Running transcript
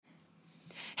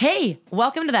Hey,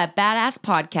 welcome to That Badass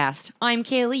Podcast. I'm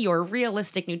Kaylee, your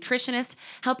realistic nutritionist,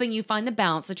 helping you find the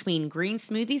balance between green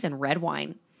smoothies and red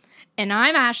wine. And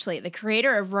I'm Ashley, the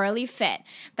creator of Royally Fit,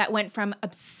 that went from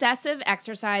obsessive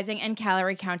exercising and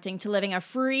calorie counting to living a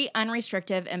free,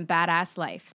 unrestricted, and badass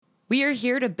life. We are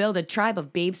here to build a tribe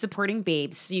of babes supporting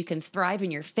babes so you can thrive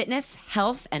in your fitness,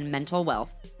 health, and mental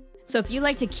wealth. So if you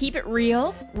like to keep it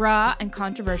real, raw, and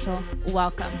controversial,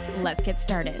 welcome. Let's get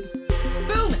started.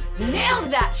 Boom!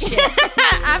 Nailed that shit!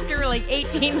 After like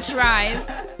 18 tries.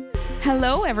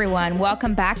 Hello, everyone.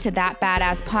 Welcome back to That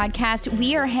Badass Podcast.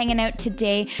 We are hanging out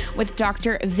today with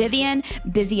Dr. Vivian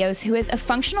Bizios, who is a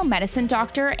functional medicine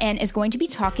doctor and is going to be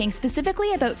talking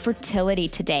specifically about fertility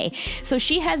today. So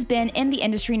she has been in the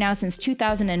industry now since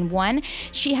 2001.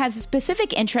 She has a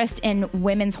specific interest in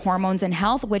women's hormones and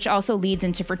health, which also leads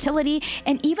into fertility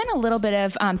and even a little bit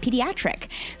of pediatric.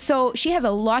 So she has a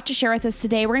lot to share with us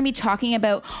today. We're going to be talking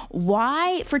about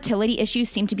why fertility issues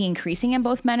seem to be increasing in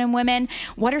both men and women.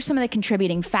 What are some of the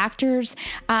contributing factors?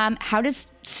 How does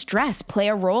stress play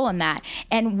a role in that?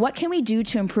 And what can we do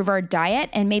to improve our diet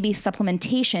and maybe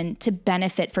supplementation to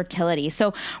benefit fertility?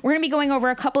 So we're going to be going over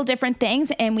a couple different things,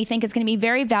 and we think it's going to be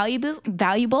very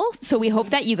valuable. So we hope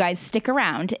that you guys stick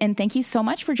around. And thank you so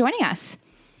much for joining us.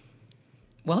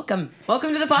 Welcome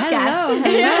to the podcast. Hello.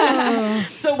 Yeah.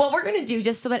 So what we're going to do,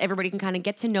 just so that everybody can kind of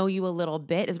get to know you a little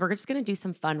bit, is we're just going to do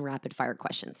some fun rapid fire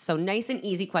questions. So nice and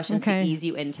easy questions to ease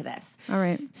you into this. All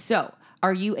right. So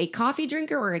are you a coffee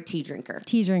drinker or a tea drinker?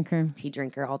 Tea drinker. Tea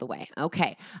drinker all the way.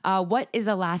 Okay. What is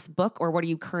the last book or what are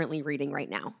you currently reading right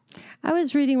now? I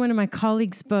was reading one of my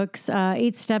colleagues' books,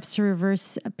 8 Steps to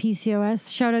Reverse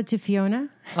PCOS. Shout out to Fiona.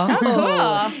 Oh,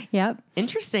 Cool. Yep.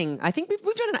 Interesting. I think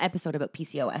we've done an episode about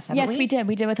PCOS, haven't we? Yes, we did.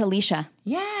 We did with Alicia.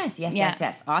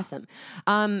 Yes. Awesome.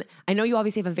 I know you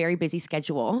obviously have a very busy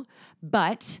schedule,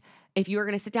 but if you were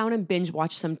going to sit down and binge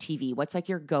watch some TV, what's like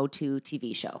your go-to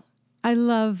TV show? I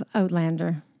love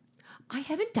Outlander. I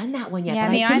haven't done that one yet. Yeah,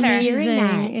 but me I'm either. hearing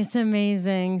that. It's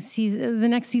amazing. The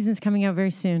next season's coming out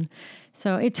very soon.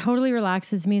 So it totally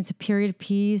relaxes me. It's a period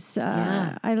piece.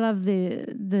 I love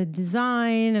the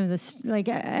design of this, like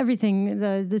everything,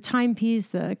 the timepiece,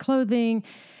 the clothing,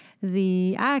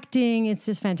 the acting. It's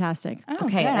just fantastic. Oh,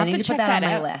 Okay, good. I need to put that on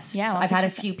my out. list. Yeah, So I'll I've have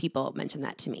had to a few people mention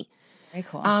that to me. Very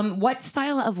cool. What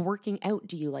style of working out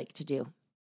do you like to do?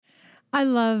 I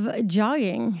love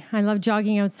jogging. I love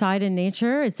jogging outside in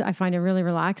nature. I find it really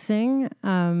relaxing.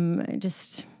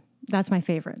 That's my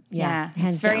favorite. Yeah.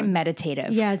 hands It's very down.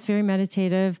 meditative. Yeah, it's very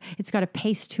meditative. It's got a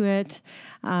pace to it.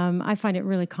 I find it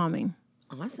really calming.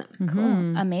 Awesome.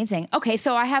 Cool. Amazing. Okay,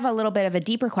 so I have a little bit of a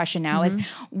deeper question now is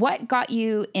what got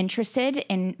you interested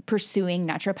in pursuing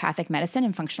naturopathic medicine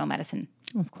and functional medicine?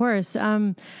 Of course.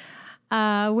 When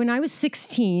I was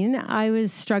 16, I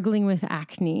was struggling with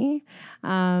acne,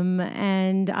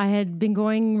 and I had been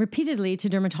going repeatedly to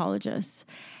dermatologists.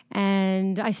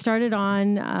 And I started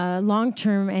on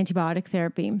long-term antibiotic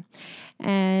therapy.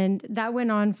 And that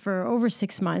went on for over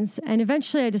 6 months. And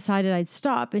eventually I decided I'd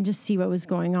stop and just see what was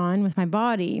going on with my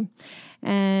body.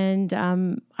 And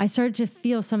I started to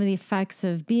feel some of the effects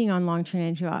of being on long-term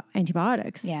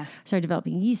antibiotics. Yeah. Started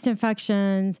developing yeast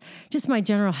infections. Just my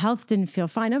general health didn't feel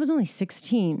fine. I was only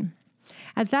 16.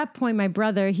 At that point, my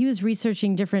brother, he was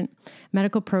researching different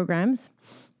medical programs.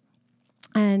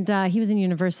 And he was in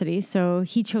university, so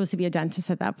he chose to be a dentist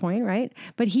at that point, right?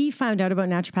 But he found out about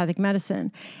naturopathic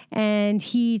medicine, and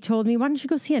he told me, why don't you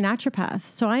go see a naturopath?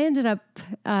 So I ended up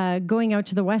going out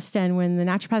to the West End when the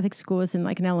naturopathic school was in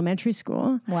like an elementary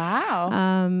school.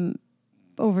 Wow.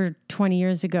 Over 20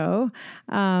 years ago.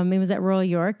 It was at Royal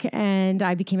York, and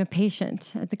I became a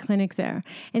patient at the clinic there.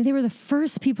 And they were the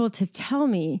first people to tell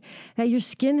me that your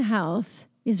skin health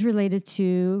is related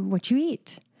to what you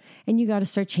eat. And you got to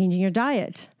start changing your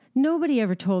diet. Nobody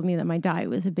ever told me that my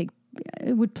diet was it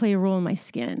would play a role in my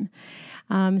skin.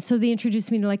 So they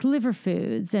introduced me to like liver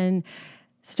foods and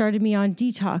started me on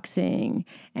detoxing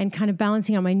and kind of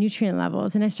balancing out my nutrient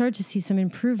levels. And I started to see some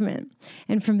improvement.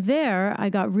 And from there, I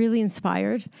got really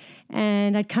inspired.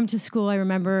 And I'd come to school. I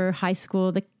remember high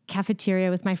school, the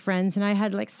cafeteria with my friends, and I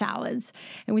had like salads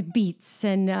and with beets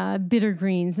and bitter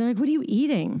greens. And they're like, what are you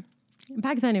eating?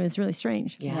 Back then, it was really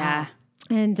strange. Yeah.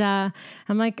 And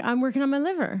I'm like, I'm working on my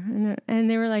liver. And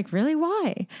they were like, really?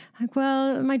 Why? I'm like,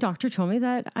 well, my doctor told me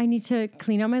that I need to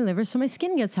clean out my liver so my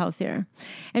skin gets healthier.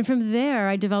 And from there,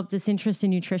 I developed this interest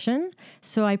in nutrition.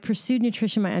 So I pursued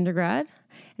nutrition my undergrad.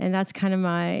 And that's kind of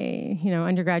my,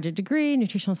 undergraduate degree,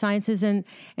 nutritional sciences. And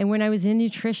when I was in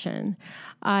nutrition,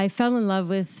 I fell in love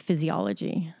with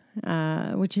physiology.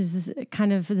 which is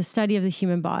kind of the study of the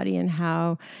human body and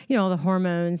how, all the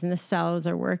hormones and the cells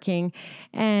are working.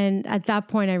 And at that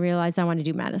point, I realized I want to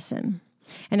do medicine.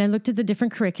 And I looked at the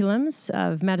different curriculums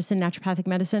of medicine, naturopathic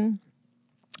medicine.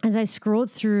 As I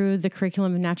scrolled through the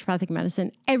curriculum of naturopathic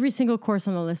medicine, every single course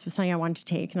on the list was something I wanted to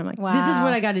take. And I'm like, This is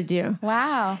what I got to do.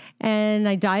 Wow. And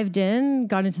I dived in,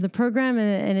 got into the program,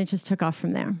 and it just took off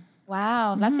from there.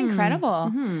 Wow, that's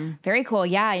incredible. Very cool.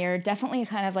 Yeah, you're definitely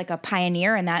kind of like a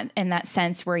pioneer in that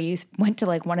sense, where you went to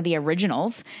like one of the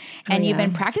originals, and you've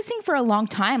been practicing for a long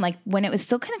time, like when it was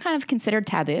still kind of considered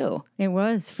taboo. It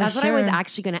was. That's what I was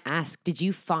actually going to ask. Did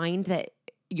you find that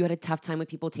you had a tough time with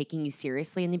people taking you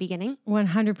seriously in the beginning?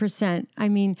 100%. I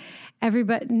mean,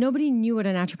 nobody knew what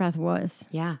a naturopath was.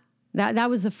 Yeah. That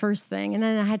was the first thing. And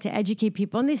then I had to educate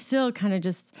people, and they still kind of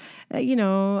just,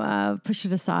 push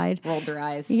it aside. Rolled their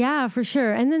eyes. Yeah, for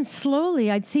sure. And then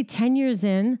slowly, I'd say 10 years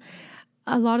in,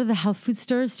 a lot of the health food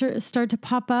stores start to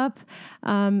pop up.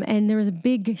 And there was a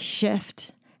big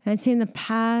shift. And I'd say in the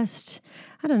past,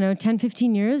 10,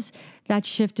 15 years, that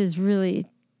shift is really,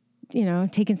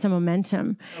 taken some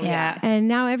momentum. Yeah. And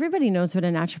now everybody knows what a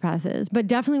naturopath is. But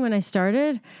definitely when I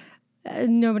started,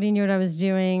 nobody knew what I was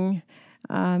doing.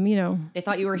 They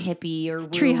thought you were hippie or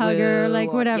tree hugger,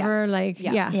 like whatever.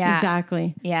 Yeah,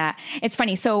 exactly. Yeah. It's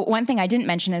funny. So one thing I didn't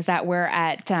mention is that we're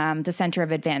at the Center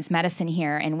of Advanced Medicine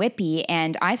here in Whitby,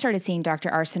 and I started seeing Dr.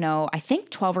 Arsenault, I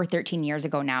think 12 or 13 years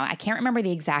ago now. I can't remember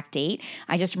the exact date.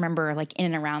 I just remember like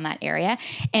in and around that area.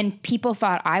 And people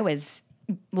thought I was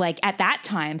like at that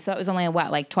time, so it was only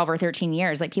 12 or 13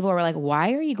 years, like people were like,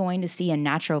 why are you going to see a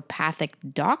naturopathic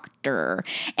doctor?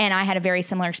 And I had a very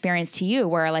similar experience to you,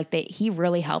 where like he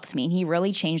really helped me, and he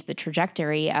really changed the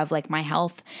trajectory of like my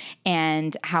health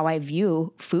and how I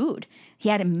view food. He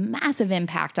had a massive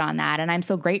impact on that, and I'm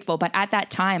so grateful. But at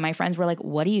that time, my friends were like,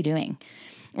 what are you doing?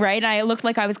 Right. And I looked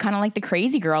like I was kind of like the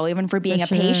crazy girl, even for being a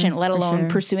patient, let alone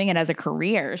pursuing it as a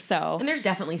career. So, and there's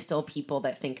definitely still people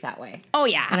that think that way. Oh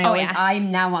yeah. And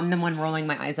I'm the one rolling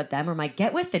my eyes at them. I'm like,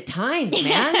 get with the times,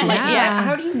 man.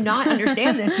 How do you not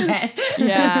understand this yet?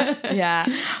 Yeah.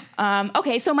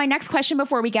 Okay. So my next question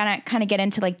before we kind of get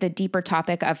into like the deeper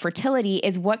topic of fertility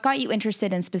is, what got you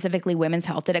interested in specifically women's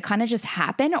health? Did it kind of just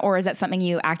happen, or is that something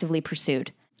you actively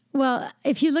pursued? Well,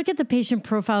 if you look at the patient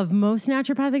profile of most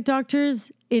naturopathic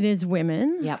doctors, it is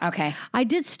women. Yeah. Okay. I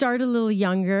did start a little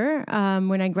younger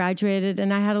when I graduated,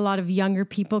 and I had a lot of younger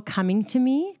people coming to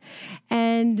me,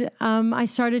 and I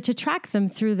started to track them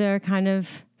through their kind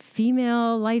of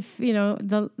female life,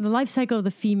 the life cycle of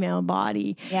the female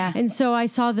body. Yeah. And so I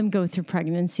saw them go through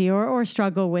pregnancy or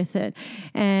struggle with it,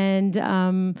 and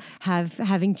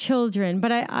having children.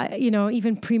 But I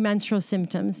even premenstrual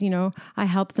symptoms, I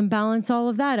helped them balance all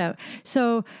of that out.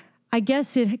 So I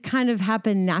guess it kind of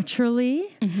happened naturally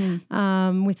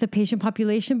with the patient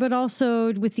population, but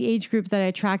also with the age group that I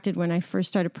attracted when I first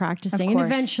started practicing. And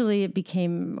eventually it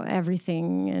became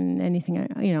everything and anything,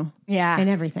 and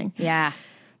everything. Yeah.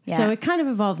 Yeah. So it kind of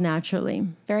evolved naturally.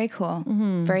 Very cool.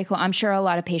 Mm-hmm. Very cool. I'm sure a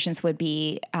lot of patients would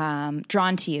be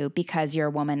drawn to you because you're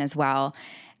a woman as well,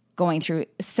 going through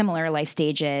similar life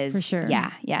stages. For sure.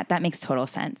 Yeah. That makes total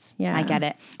sense. Yeah. I get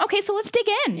it. Okay, so let's dig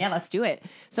in. Yeah, let's do it.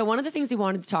 So one of the things we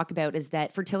wanted to talk about is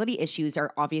that fertility issues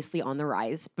are obviously on the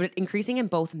rise, but increasing in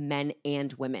both men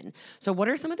and women. So what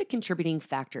are some of the contributing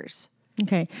factors?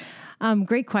 Okay.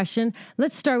 Great question.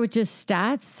 Let's start with just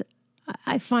stats.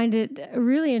 I find it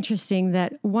really interesting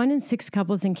that 1 in 6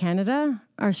 couples in Canada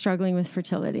are struggling with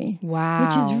fertility. Wow.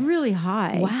 Which is really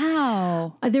high.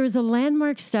 Wow. There was a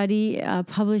landmark study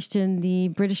published in the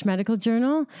British Medical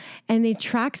Journal, and they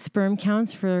tracked sperm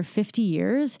counts for 50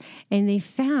 years, and they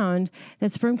found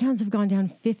that sperm counts have gone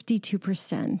down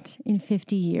 52% in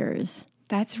 50 years.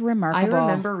 That's remarkable. I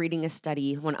remember reading a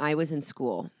study when I was in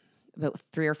school about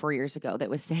 3 or 4 years ago that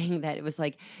was saying that it was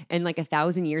like in like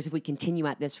 1,000 years, if we continue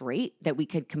at this rate, that we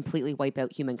could completely wipe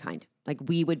out humankind. Like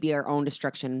we would be our own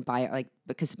destruction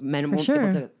because men won't be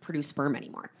able to produce sperm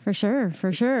anymore. For sure.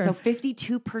 So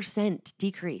 52%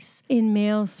 decrease in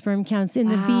male sperm counts in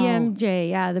the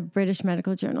BMJ, the British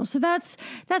Medical Journal. So that's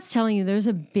telling you there's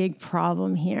a big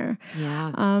problem here.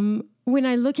 Yeah. When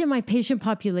I look at my patient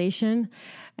population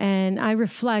and I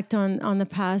reflect on the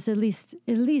past at least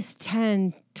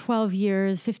 10, 12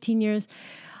 years, 15 years,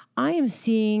 I am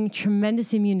seeing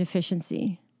tremendous immune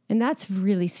deficiency. And that's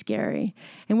really scary.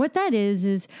 And what that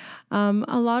is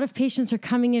a lot of patients are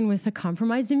coming in with a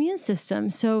compromised immune system.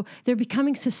 So they're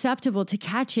becoming susceptible to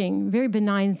catching very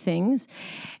benign things.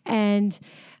 And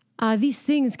these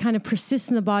things kind of persist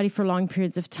in the body for long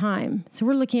periods of time. So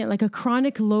we're looking at like a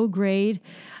chronic low-grade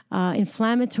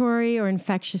inflammatory or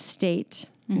infectious state.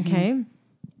 Okay.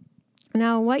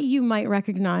 Now, what you might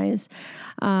recognize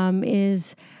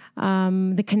is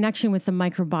the connection with the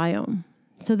microbiome.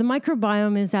 So the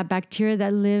microbiome is that bacteria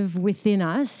that live within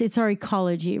us. It's our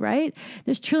ecology, right?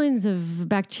 There's trillions of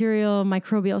bacterial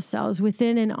microbial cells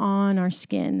within and on our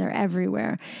skin. They're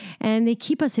everywhere. And they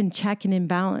keep us in check and in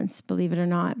balance, believe it or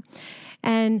not.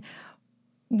 And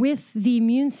with the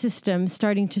immune system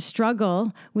starting to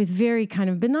struggle with very kind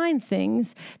of benign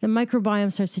things, the microbiome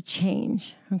starts to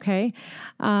change, okay?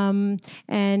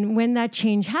 And when that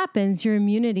change happens, your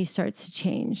immunity starts to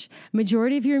change.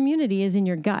 Majority of your immunity is in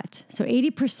your gut. So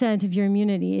 80% of your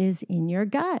immunity is in your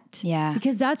gut. Yeah.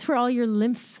 Because that's where all your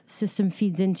lymph system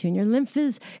feeds into. And your lymph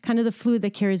is kind of the fluid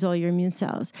that carries all your immune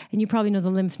cells. And you probably know the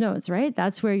lymph nodes, right?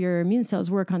 That's where your immune cells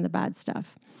work on the bad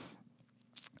stuff.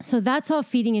 So that's all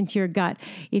feeding into your gut.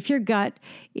 If your gut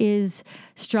is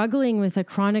struggling with a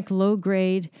chronic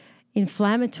low-grade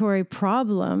inflammatory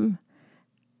problem,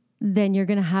 then you're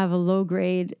going to have a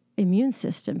low-grade immune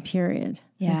system, period.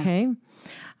 Yeah. Okay?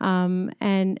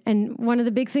 And one of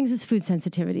the big things is food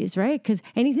sensitivities, right? Because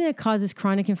anything that causes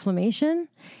chronic inflammation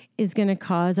is going to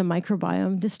cause a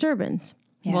microbiome disturbance.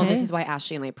 Yeah. Well, Okay? this is why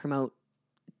Ashley and I promote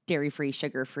dairy-free,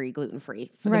 sugar-free,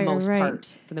 gluten-free for the most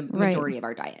part, for the majority of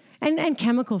our diet. And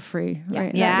chemical-free,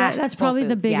 right? Yeah. That's probably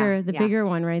Foods, the bigger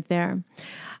one right there.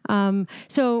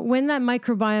 So when that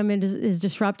microbiome is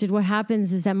disrupted, what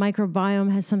happens is that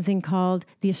microbiome has something called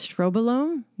the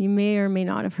estrobolome. You may or may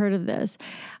not have heard of this.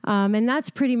 And that's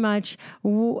pretty much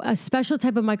a special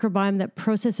type of microbiome that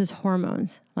processes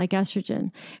hormones like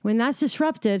estrogen. When that's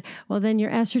disrupted, well, then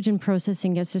your estrogen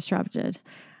processing gets disrupted.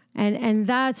 And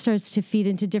that starts to feed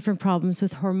into different problems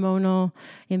with hormonal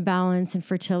imbalance and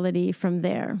fertility from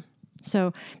there.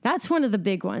 So that's one of the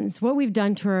big ones, what we've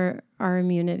done to our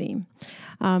immunity.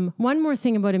 One more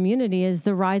thing about immunity is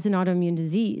the rise in autoimmune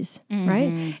disease,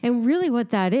 right? And really what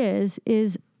that is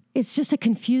it's just a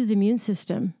confused immune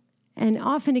system. And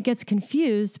often it gets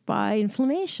confused by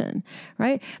inflammation,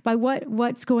 right? By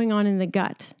what's going on in the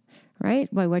gut,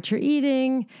 right? By what you're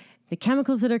eating, the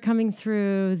chemicals that are coming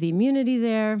through, the immunity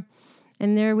there.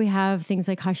 And there we have things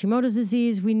like Hashimoto's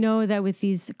disease. We know that with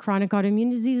these chronic autoimmune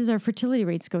diseases, our fertility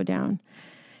rates go down.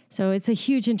 So it's a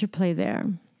huge interplay there.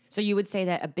 So you would say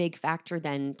that a big factor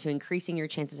then to increasing your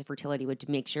chances of fertility would to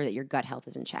make sure that your gut health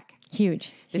is in check.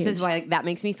 Huge. This is why that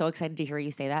makes me so excited to hear you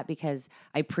say that, because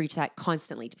I preach that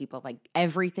constantly to people. Like,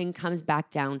 everything comes back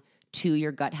down to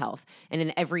your gut health. And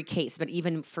in every case, but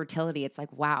even fertility, it's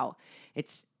like, wow,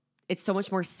 it's so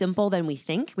much more simple than we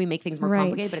think. We make things more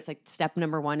complicated, but it's like step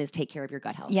number one is take care of your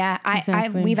gut health. Yeah,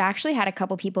 Exactly. we've actually had a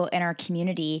couple people in our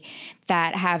community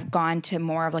that have gone to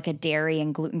more of like a dairy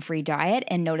and gluten-free diet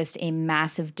and noticed a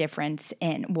massive difference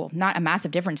not a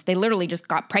massive difference. They literally just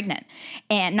got pregnant,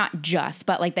 and not just,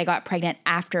 but like they got pregnant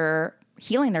after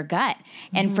healing their gut.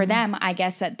 And for them, I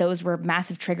guess that those were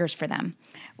massive triggers for them,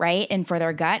 right? And for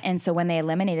their gut. And so when they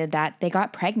eliminated that, they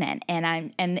got pregnant.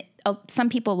 And some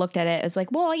people looked at it as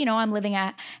like, well, I'm living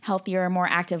a healthier, more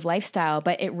active lifestyle,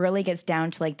 but it really gets down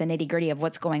to like the nitty-gritty of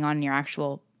what's going on in your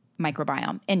actual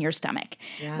microbiome in your stomach,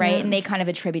 right? And they kind of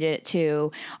attributed it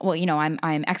to, well,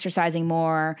 I'm exercising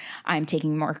more, I'm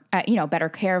taking more, better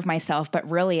care of myself, but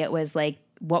really it was like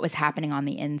what was happening on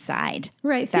the inside.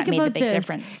 Right. That Think made about the big this.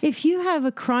 difference. If you have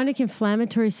a chronic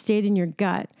inflammatory state in your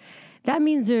gut, that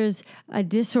means there's a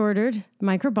disordered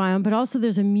microbiome, but also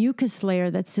there's a mucus layer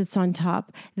that sits on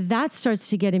top. That starts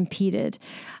to get impeded.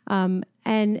 And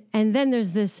then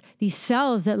there's these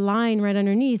cells that line right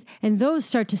underneath, and those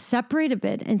start to separate a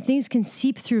bit, and things can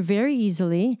seep through very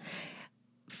easily.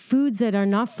 Foods that are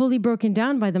not fully broken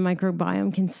down by the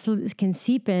microbiome can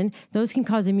seep in. Those can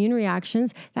cause immune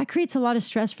reactions. That creates a lot of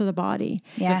stress for the body.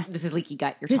 Yeah. So this is leaky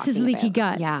gut This is leaky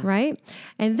gut, right?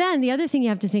 And then the other thing you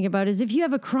have to think about is if you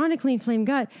have a chronically inflamed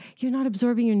gut, you're not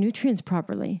absorbing your nutrients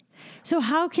properly. So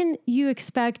how can you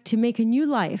expect to make a new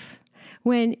life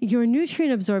when your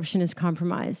nutrient absorption is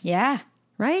compromised? Yeah.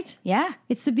 Right? Yeah.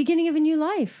 It's the beginning of a new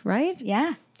life, right?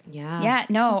 Yeah. Yeah. Yeah.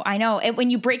 No, I know. When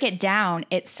you break it down,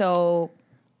 it's so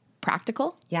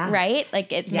practical, right?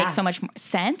 Like it makes so much more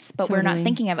sense, but we're not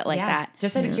thinking of it like that.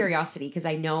 Just out of curiosity, because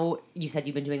I know you said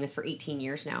you've been doing this for 18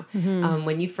 years now.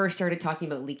 When you first started talking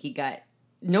about leaky gut,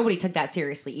 nobody took that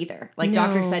seriously either. Like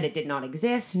doctors said it did not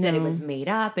exist, that it was made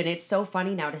up. And it's so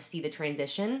funny now to see the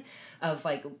transition of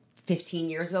like 15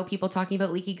 years ago, people talking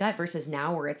about leaky gut versus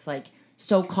now where it's like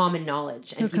so common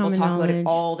knowledge, and people common talk about it knowledge.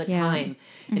 all the Yeah. time.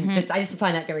 And I just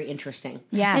find that very interesting.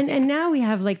 Yeah. And now we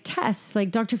have like tests.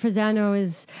 Like Dr. Fasano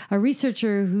is a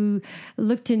researcher who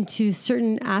looked into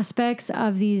certain aspects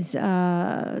of these,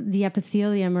 the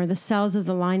epithelium or the cells of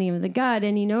the lining of the gut.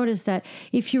 And he noticed that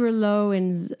if you were low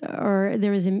or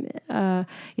there was,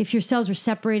 if your cells were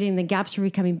separating, the gaps were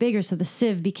becoming bigger, so the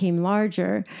sieve became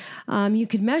larger, you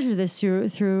could measure this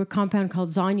through a compound called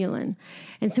zonulin.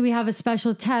 And so we have a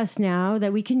special test now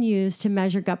that we can use to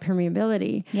measure gut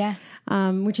permeability. Yeah.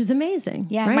 Which is amazing.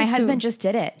 Yeah, right? my husband just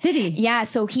did it. Did he? Yeah,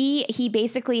 so he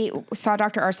basically saw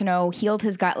Dr. Arsenault, healed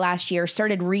his gut last year,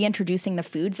 started reintroducing the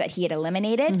foods that he had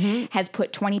eliminated, has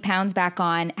put 20 pounds back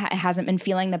on, hasn't been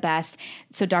feeling the best.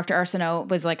 So Dr. Arsenault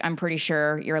was like, I'm pretty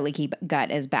sure your leaky gut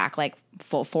is back, like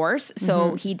full force.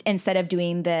 So he, instead of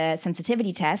doing the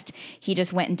sensitivity test, he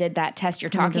just went and did that test you're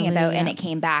talking about, and it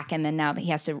came back. And then now that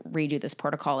he has to redo this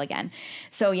protocol again.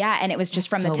 So yeah, and it was just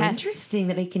from the test. Interesting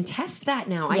that they can test that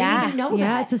now. I Yeah. didn't even know that.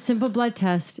 Yeah, it's a simple blood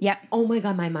test. Yep. Oh my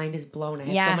God, my mind is blown. I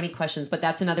have so many questions, but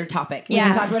that's another topic. We Yeah.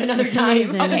 can talk about another time.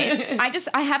 amazing. Okay,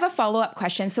 I have a follow-up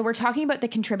question. So we're talking about the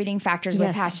contributing factors,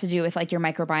 which has to do with like your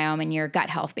microbiome and your gut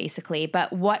health, basically.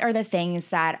 But what are the things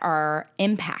that are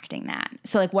impacting that?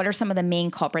 So like, what are some of the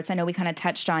main culprits? I know we kind of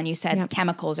touched on, you said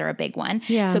chemicals are a big one.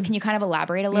 Yeah. So can you kind of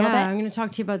elaborate a little bit? I'm going to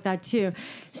talk to you about that too.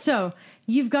 So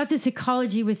you've got this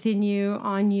ecology within you,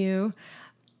 on you,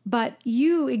 but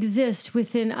you exist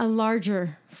within a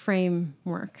larger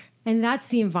framework, and that's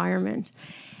the environment.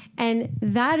 And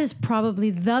that is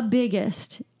probably the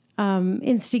biggest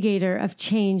instigator of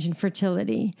change in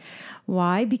fertility.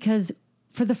 Why? Because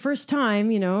for the first time,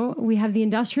 we have the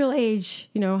industrial age,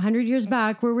 100 years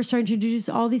back, where we're starting to introduce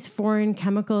all these foreign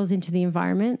chemicals into the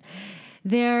environment.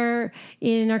 They're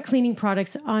in our cleaning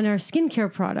products, on our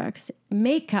skincare products,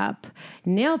 makeup,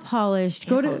 nail polish,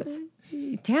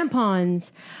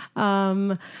 tampons,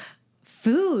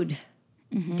 food,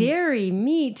 dairy,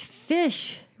 meat,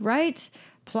 fish, right?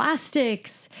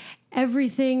 Plastics,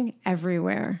 everything,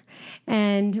 everywhere.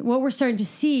 And what we're starting to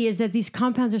see is that these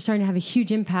compounds are starting to have a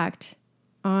huge impact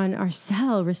on our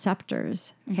cell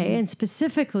receptors, okay? And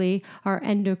specifically our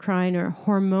endocrine or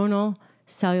hormonal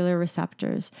cellular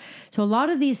receptors. So a lot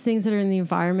of these things that are in the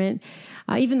environment,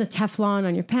 even the Teflon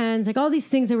on your pens, like all these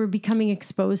things that we're becoming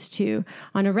exposed to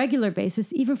on a regular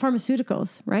basis, even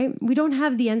pharmaceuticals, right? We don't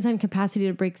have the enzyme capacity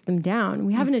to break them down.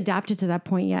 We haven't adapted to that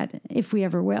point yet, if we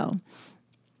ever will.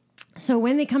 So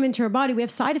when they come into our body, we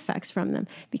have side effects from them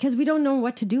because we don't know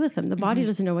what to do with them. The body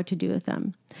doesn't know what to do with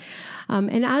them.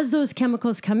 And as those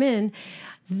chemicals come in,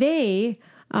 they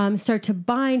start to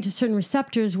bind to certain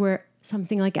receptors where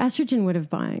something like estrogen would have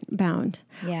bound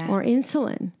or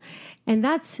insulin. And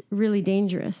that's really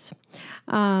dangerous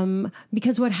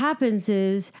because what happens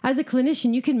is, as a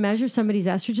clinician, you can measure somebody's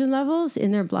estrogen levels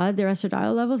in their blood, their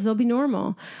estradiol levels, they'll be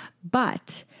normal.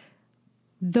 But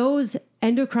those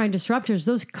endocrine disruptors,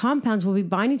 those compounds will be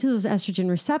binding to those estrogen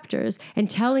receptors and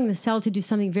telling the cell to do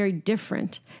something very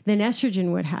different than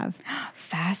estrogen would have.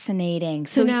 Fascinating.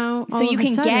 So now, so you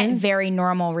can get very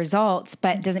normal results,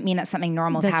 but doesn't mean that something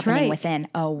normal is happening within.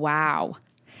 Oh, wow.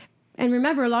 And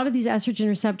remember, a lot of these estrogen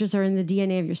receptors are in the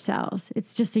DNA of your cells.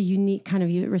 It's just a unique kind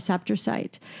of receptor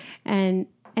site. And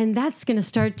that's going to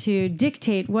start to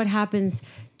dictate what happens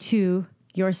to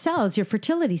your cells, your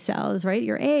fertility cells, right?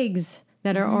 Your eggs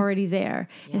that are already there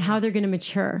and how they're going to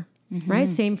mature, right?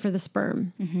 Same for the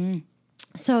sperm.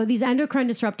 So these endocrine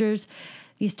disruptors,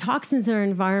 these toxins in our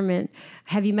environment,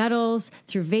 heavy metals,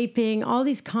 through vaping, all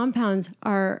these compounds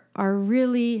are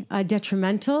really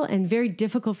detrimental and very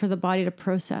difficult for the body to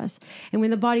process. And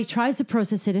when the body tries to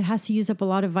process it, it has to use up a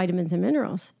lot of vitamins and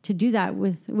minerals to do that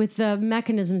with the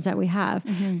mechanisms that we have,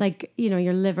 like,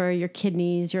 your liver, your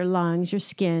kidneys, your lungs, your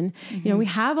skin. We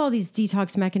have all these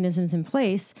detox mechanisms in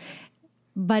place,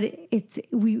 but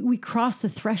we cross the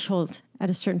threshold at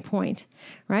a certain point,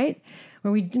 right?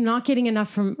 Where we're not getting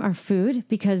enough from our food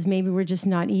because maybe we're just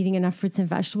not eating enough fruits and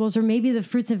vegetables, or maybe the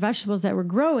fruits and vegetables that we're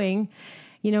growing,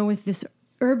 with this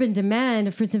urban demand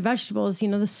of fruits and vegetables,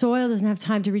 the soil doesn't have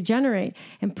time to regenerate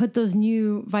and put those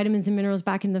new vitamins and minerals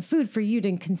back in the food for you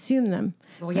to consume them.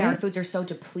 Well, yeah, our foods are so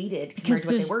depleted compared to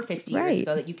what they were 50 years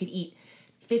ago that you could eat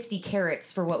 50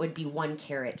 carrots for what would be 1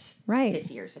 carrot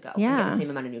 50 years ago. And get the same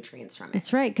amount of nutrients from it.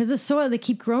 That's right. Because the soil, they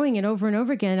keep growing it over and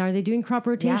over again. Are they doing crop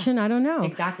rotation? I don't know.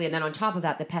 Exactly. And then on top of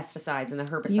that, the pesticides and the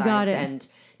herbicides. You got it. And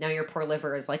now your poor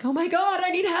liver is like, oh my God, I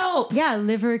need help. Yeah,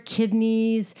 liver,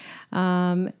 kidneys,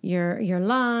 your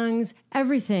lungs,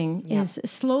 everything is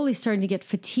slowly starting to get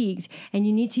fatigued. And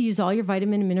you need to use all your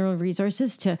vitamin and mineral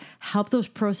resources to help those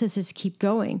processes keep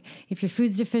going. If your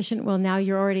food's deficient, well, now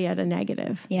you're already at a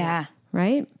negative. Yeah.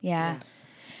 Right? Yeah.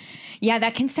 Yeah,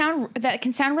 that can sound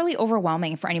really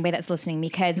overwhelming for anybody that's listening,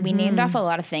 because we named off a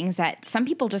lot of things that some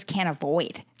people just can't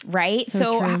avoid, right?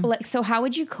 So how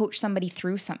would you coach somebody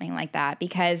through something like that?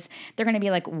 Because they're going to be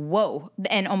like, whoa,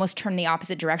 and almost turn the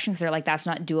opposite direction, because they're like, that's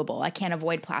not doable. I can't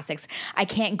avoid plastics. I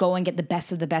can't go and get the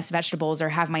best of the best vegetables or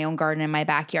have my own garden in my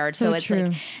backyard. So it's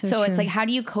true. It's like, how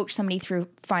do you coach somebody through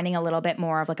finding a little bit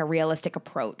more of like a realistic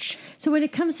approach? So when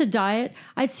it comes to diet,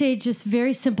 I'd say just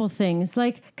very simple things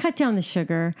like cut down the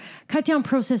sugar, cut down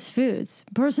processed foods.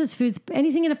 Processed foods,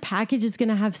 anything in a package is going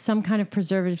to have some kind of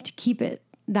preservative to keep it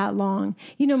that long.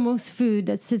 You know, most food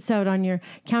that sits out on your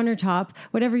countertop,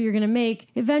 whatever you're going to make,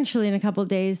 eventually in a couple of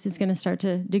days, is going to start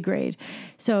to degrade.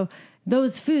 So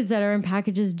those foods that are in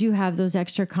packages do have those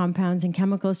extra compounds and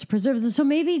chemicals to preserve them. So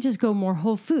maybe just go more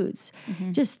whole foods.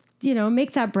 Just,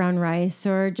 make that brown rice,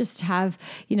 or just have,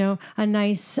 a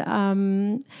nice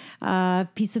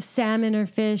piece of salmon or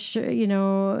fish,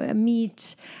 or,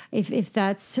 meat, if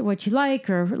that's what you like,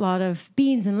 or a lot of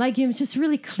beans and legumes, just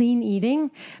really clean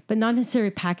eating, but not necessarily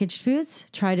packaged foods.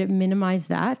 Try to minimize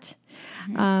that.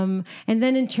 And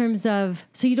then in terms of,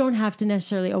 so you don't have to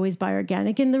necessarily always buy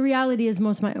organic. And the reality is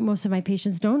most of my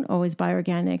patients don't always buy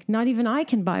organic. Not even I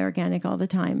can buy organic all the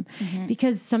time,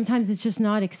 because sometimes it's just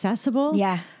not accessible.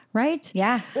 Yeah. Right?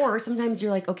 Yeah. Or sometimes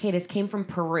you're like, okay, this came from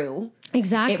Peru.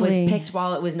 Exactly. It was picked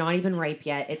while it was not even ripe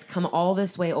yet. It's come all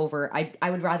this way over.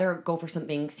 I would rather go for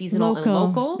something seasonal and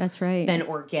local. That's right. Than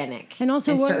organic. And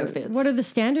also, certain foods. What are the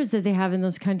standards that they have in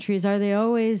those countries? Are they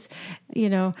always,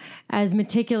 as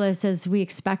meticulous as we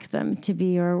expect them to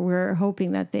be, or we're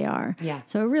hoping that they are? Yeah.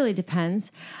 So it really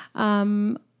depends.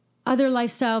 Other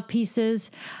lifestyle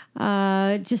pieces,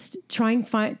 just trying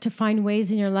to find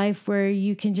ways in your life where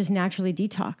you can just naturally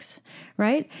detox,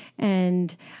 right?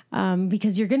 And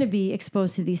because you're going to be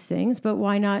exposed to these things, but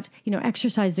why not?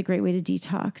 Exercise is a great way to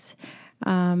detox.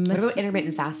 What about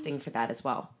intermittent fasting for that as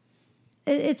well?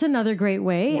 It's another great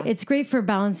way. Yeah. It's great for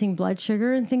balancing blood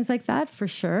sugar and things like that, for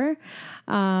sure.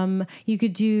 You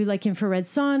could do like infrared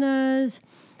saunas.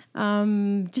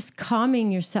 Just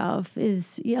calming yourself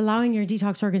is allowing your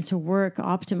detox organs to work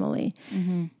optimally.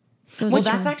 Well,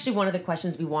 that's actually one of the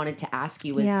questions we wanted to ask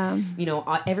you is,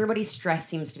 everybody's stress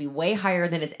seems to be way higher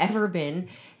than it's ever been.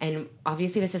 And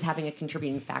obviously this is having a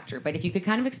contributing factor. But if you could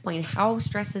kind of explain how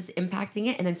stress is impacting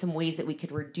it, and then some ways that we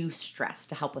could reduce stress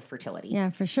to help with fertility. Yeah,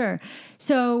 for sure.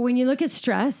 So when you look at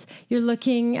stress, you're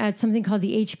looking at something called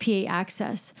the HPA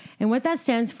axis. And what that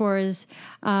stands for is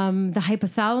the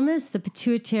hypothalamus, the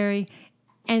pituitary,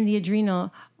 and the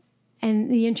adrenal,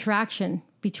 and the interaction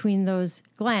between those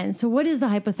glands. So what is the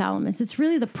hypothalamus? It's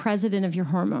really the president of your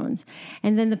hormones.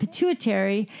 And then the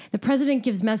pituitary, the president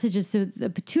gives messages to the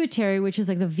pituitary, which is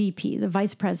like the VP, the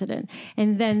vice president.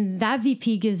 And then that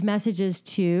VP gives messages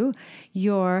to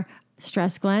your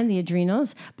stress gland, the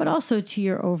adrenals, but also to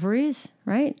your ovaries,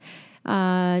 right?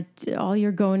 All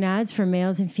your gonads for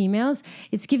males and females.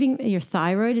 It's giving your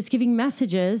thyroid, it's giving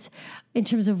messages in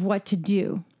terms of what to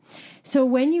do. So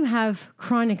when you have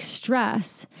chronic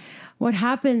stress, what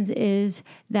happens is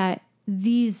that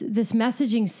this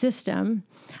messaging system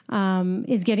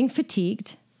is getting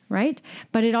fatigued, right?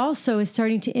 But it also is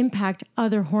starting to impact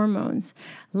other hormones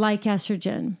like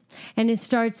estrogen,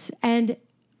 and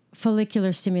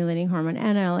follicular stimulating hormone,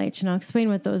 NLH, and I'll explain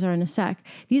what those are in a sec.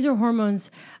 These are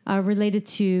hormones related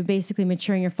to basically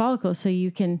maturing your follicles, so you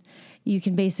can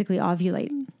basically ovulate.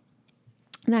 And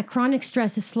that chronic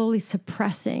stress is slowly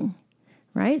suppressing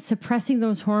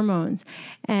those hormones,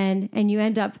 and you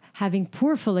end up having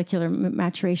poor follicular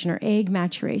maturation or egg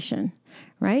maturation,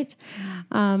 right?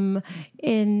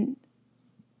 In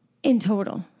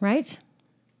total, right?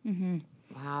 Mm-hmm.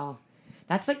 Wow.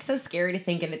 That's like so scary to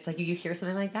think, and it's like you hear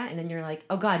something like that, and then you're like,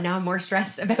 "Oh God, now I'm more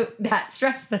stressed about that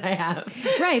stress that I have."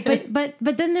 Right, but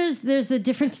then there's the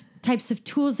different types of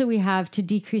tools that we have to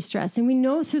decrease stress, and we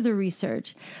know through the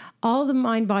research, all the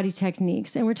mind-body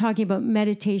techniques, and we're talking about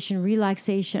meditation,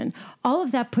 relaxation, all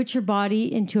of that puts your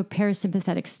body into a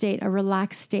parasympathetic state, a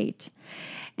relaxed state.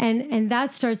 And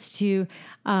that starts to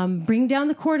bring down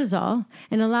the cortisol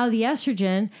and allow the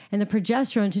estrogen and the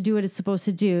progesterone to do what it's supposed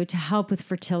to do to help with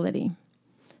fertility.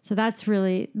 So that's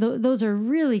really, those are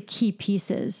really key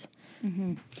pieces.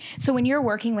 Mm-hmm. So when you're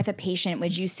working with a patient,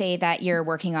 would you say that you're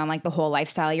working on like the whole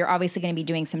lifestyle? You're obviously going to be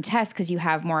doing some tests because you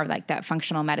have more of like that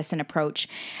functional medicine approach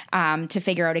to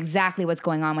figure out exactly what's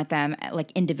going on with them,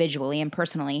 like individually and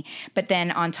personally. But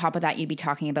then on top of that, you'd be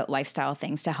talking about lifestyle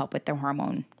things to help with their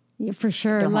hormone. Yeah, for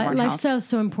sure. Lifestyle is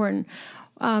so important.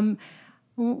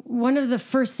 One of the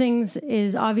first things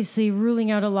is obviously ruling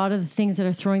out a lot of the things that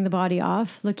are throwing the body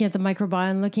off, looking at the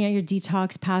microbiome, looking at your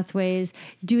detox pathways,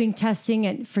 doing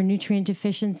testing for nutrient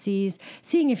deficiencies,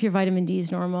 seeing if your vitamin D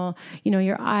is normal,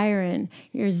 your iron,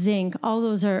 your zinc, all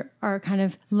those are kind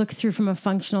of looked through from a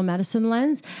functional medicine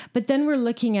lens. But then we're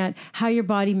looking at how your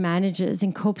body manages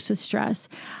and copes with stress.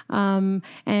 And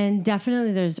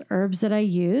definitely there's herbs that I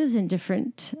use and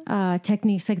different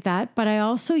techniques like that. But I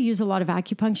also use a lot of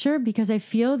acupuncture because I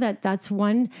feel that that's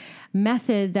one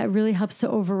method that really helps to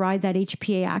override that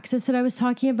HPA axis that I was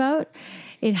talking about.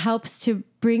 It helps to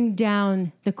bring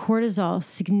down the cortisol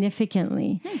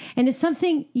significantly. And it's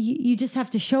something you just have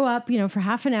to show up, for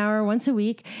half an hour once a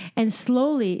week, and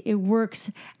slowly it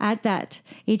works at that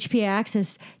HPA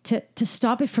axis to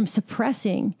stop it from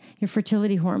suppressing your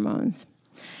fertility hormones.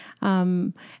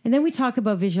 And then we talk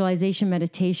about visualization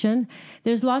meditation.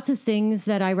 There's lots of things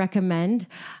that I recommend.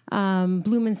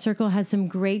 Bloom and Circle has some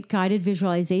great guided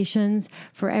visualizations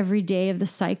for every day of the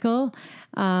cycle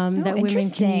that women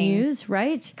can use,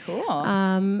 right? Cool.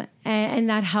 And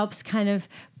that helps kind of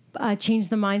change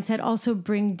the mindset, also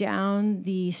bring down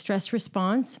the stress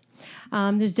response.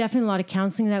 There's definitely a lot of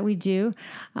counseling that we do.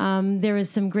 There is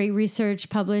some great research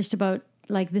published about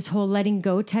like this whole letting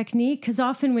go technique, because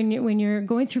often when you're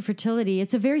going through fertility,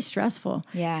 it's a very stressful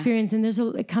experience, and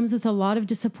it comes with a lot of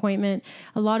disappointment,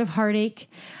 a lot of heartache.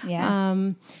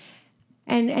 And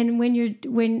when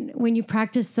you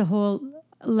practice the whole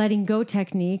letting go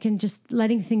technique and just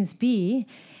letting things be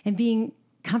and being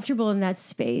comfortable in that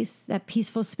space, that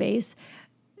peaceful space,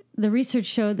 the research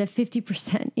showed that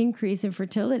 50% increase in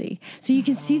fertility. So you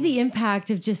can see the impact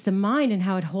of just the mind and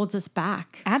how it holds us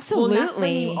back. Absolutely. Well, that's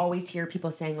when you always hear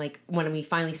people saying, like, when we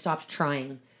finally stopped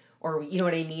trying, or you know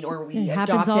what I mean, or we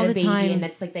adopted a baby, and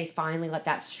that's like they finally let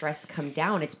that stress come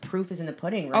down. It's proof is in the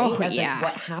pudding, right? Oh, Like yeah.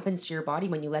 what happens to your body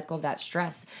when you let go of that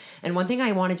stress. And one thing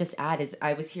I want to just add is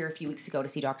I was here a few weeks ago to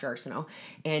see Dr. Arsenault,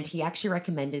 and he actually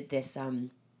recommended this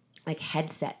like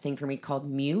headset thing for me called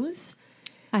Muse.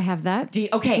 I have that.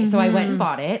 So I went and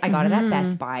bought it. I got it at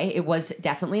Best Buy. It was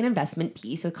definitely an investment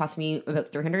piece. So it cost me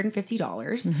about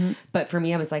 $350. But for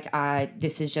me, I was like,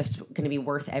 this is just going to be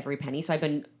worth every penny. So I've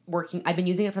been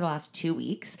using it for the last 2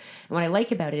 weeks. And what I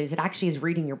like about it is it actually is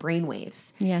reading your brain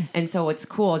waves. Yes. And so what's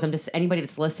cool is anybody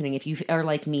that's listening, if you are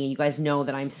like me, you guys know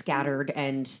that I'm scattered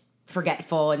and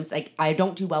forgetful, and like I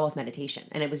don't do well with meditation,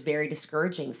 and it was very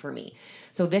discouraging for me.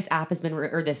 So this app has been,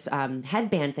 or this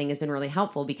headband thing has been really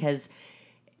helpful because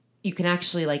you can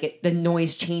actually the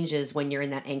noise changes when you're in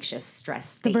that anxious stress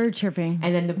state. The bird chirping.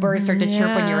 And then the birds start to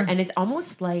chirp when and it's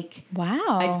almost like,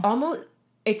 wow.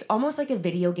 It's almost like a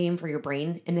video game for your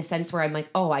brain, in the sense where I'm like,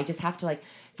 oh, I just have to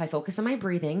if I focus on my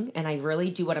breathing and I really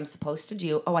do what I'm supposed to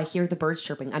do, I hear the birds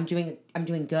chirping. I'm doing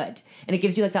good. And it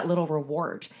gives you that little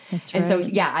reward. That's right. And so,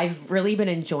 yeah, I've really been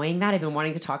enjoying that. I've been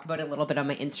wanting to talk about it a little bit on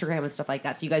my Instagram and stuff like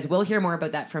that. So you guys will hear more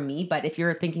about that from me. But if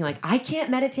you're thinking I can't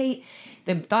meditate,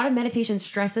 the thought of meditation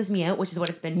stresses me out, which is what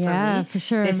it's been for me. Yeah, for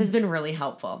sure. This has been really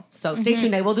helpful. So stay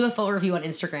tuned. I will do a full review on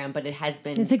Instagram, but it has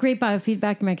been... It's a great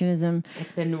biofeedback mechanism.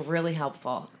 It's been really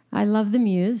helpful. I love the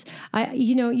Muse.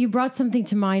 You brought something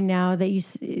to mind now that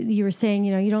you were saying,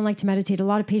 you don't like to meditate. A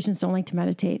lot of patients don't like to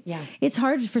meditate. Yeah. It's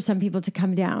hard for some people to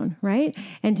come down, right?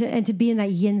 And to be in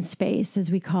that yin space,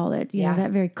 as we call it, you know,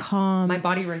 that very calm. My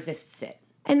body resists it.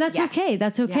 And that's okay.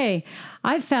 That's okay. Yeah.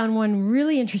 I've found one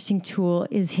really interesting tool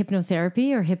is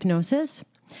hypnotherapy or hypnosis.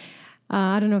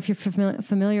 I don't know if you're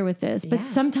familiar with this, but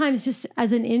sometimes just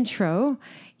as an intro,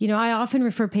 I often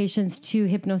refer patients to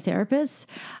hypnotherapists,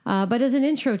 but as an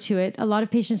intro to it, a lot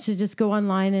of patients should just go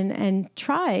online and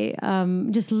try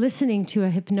just listening to a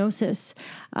hypnosis,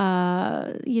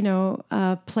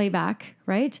 playback,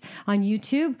 right, on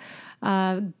YouTube,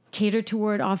 cater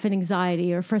toward often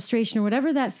anxiety or frustration or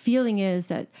whatever that feeling is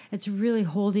that it's really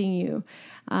holding you,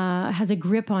 has a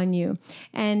grip on you.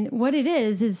 And what it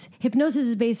is hypnosis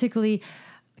is basically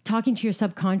talking to your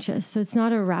subconscious. So it's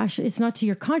not it's not to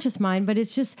your conscious mind, but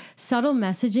it's just subtle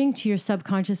messaging to your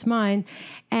subconscious mind.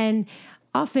 And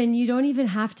often you don't even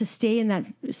have to stay in that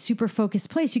super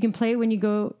focused place. You can play it when you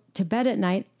go to bed at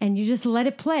night and you just let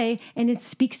it play and it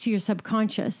speaks to your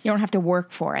subconscious. You don't have to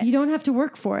work for it. You don't have to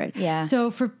work for it. Yeah.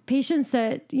 So for patients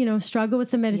that, struggle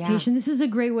with the meditation, this is a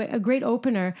great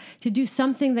opener to do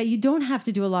something that you don't have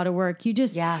to do a lot of work. You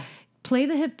just play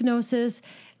the hypnosis,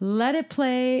 let it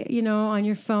play, on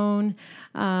your phone,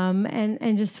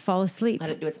 and just fall asleep.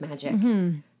 Let it do its magic.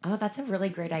 Oh, that's a really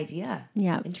great idea.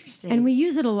 Yeah. Interesting. And we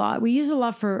use it a lot. We use it a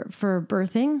lot for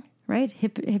birthing, right?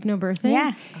 Hypnobirthing.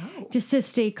 Yeah. Oh. Just to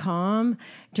stay calm,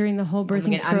 during the whole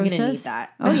birthing process. I'm going to need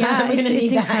that. Oh yeah,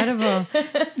 it's incredible.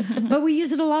 That. But we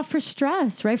use it a lot for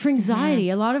stress, right? For anxiety.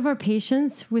 A lot of our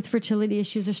patients with fertility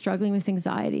issues are struggling with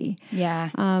anxiety. Yeah.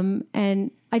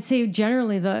 And I'd say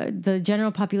generally the general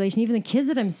population, even the kids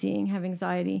that I'm seeing, have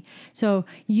anxiety. So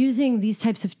using these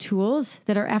types of tools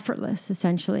that are effortless,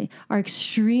 essentially, are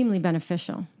extremely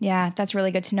beneficial. Yeah, that's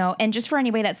really good to know. And just for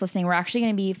anybody that's listening, we're actually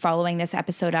going to be following this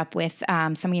episode up with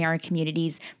some of our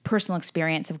community's personal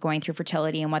experience of going through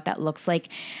fertility and what that looks like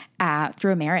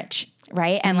through a marriage.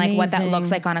 Right. And like what that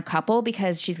looks like on a couple,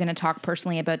 because she's going to talk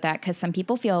personally about that, because some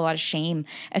people feel a lot of shame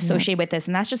associated with this.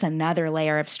 And that's just another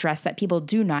layer of stress that people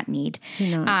do not need.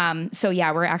 So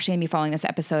yeah, we're actually going to be following this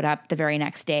episode up the very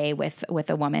next day with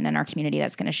a woman in our community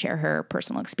that's going to share her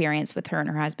personal experience with her and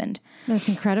her husband. That's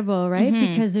incredible, right?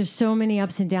 Because there's so many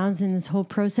ups and downs in this whole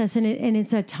process, and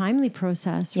it's a timely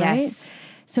process, right? Yes.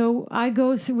 So I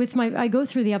go through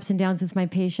the ups and downs with my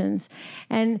patients,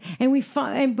 and we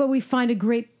find a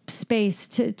great space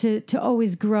to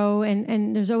always grow,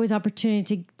 and there's always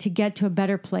opportunity to get to a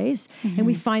better place, and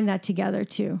we find that together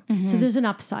too. So there's an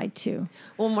upside too.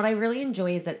 Well, and what I really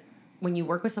enjoy is that when you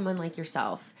work with someone like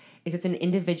yourself, is it's an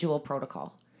individual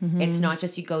protocol. It's not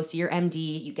just you go see your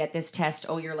MD, you get this test,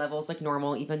 oh, your level's like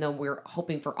normal, even though we're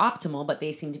hoping for optimal, but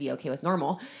they seem to be okay with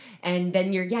normal. And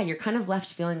then you're kind of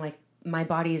left feeling like, my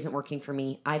body isn't working for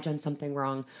me. I've done something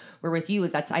wrong. Where with you,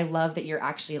 I love that you're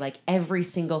actually like every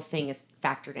single thing is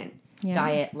factored in. Yeah.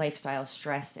 Diet, lifestyle,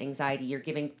 stress, anxiety. You're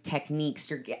giving techniques.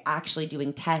 You're actually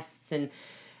doing tests. And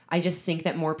I just think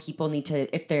that more people need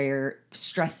to, if they're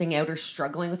stressing out or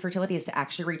struggling with fertility, is to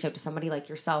actually reach out to somebody like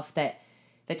yourself that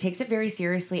takes it very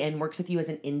seriously and works with you as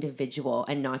an individual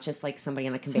and not just like somebody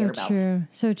on a conveyor belt.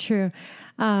 So true.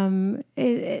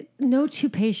 No two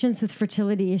patients with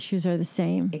fertility issues are the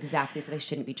same. Exactly. So they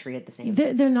shouldn't be treated the same.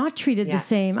 They're not treated the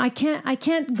same. I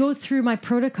can't go through my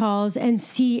protocols and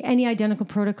see any identical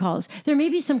protocols. There may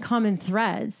be some common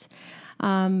threads.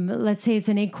 Let's say it's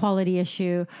an egg quality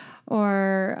issue,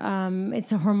 or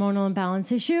it's a hormonal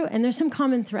imbalance issue, and there's some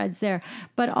common threads there.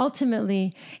 But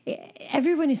ultimately,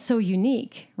 everyone is so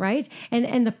unique, right?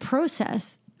 And the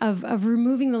process of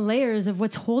removing the layers of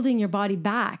what's holding your body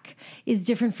back is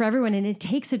different for everyone, and it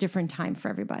takes a different time for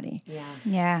everybody.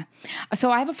 Yeah. So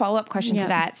I have a follow-up question to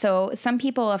that. So some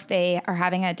people, if they are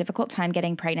having a difficult time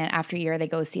getting pregnant after a year, they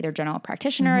go see their general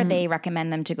practitioner. They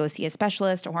recommend them to go see a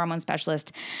specialist, a hormone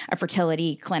specialist, a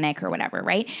fertility clinic, or whatever,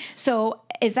 right? So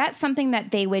is that something that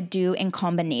they would do in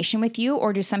combination with you,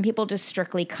 or do some people just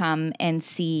strictly come and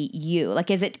see you? Like,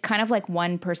 is it kind of like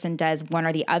one person does one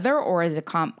or the other, or is it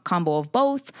a combo of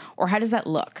both? Or how does that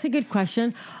look? It's a good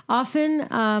question.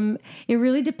 Often, it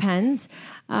really depends.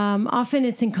 Often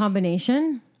it's in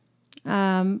combination,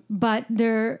 but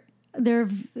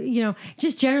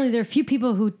just generally there are a few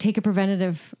people who take a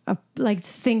preventative,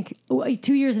 think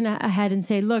 2 years ahead and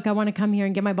say, look, I want to come here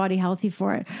and get my body healthy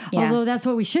for it. Yeah. Although that's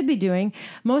what we should be doing.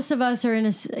 Most of us are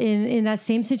in that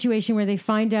same situation where they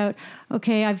find out,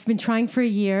 okay, I've been trying for a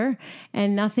year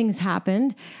and nothing's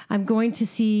happened. I'm going to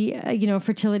see, a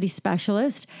fertility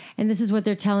specialist, and this is what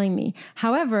they're telling me.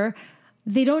 However,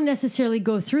 they don't necessarily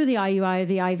go through the IUI or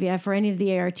the IVF or any of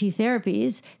the ART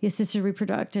therapies, the assisted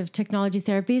reproductive technology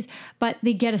therapies, but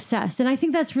they get assessed. And I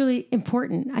think that's really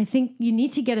important. I think you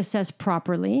need to get assessed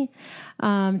properly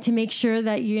to make sure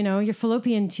that, your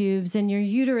fallopian tubes and your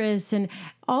uterus and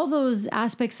all those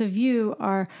aspects of you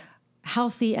are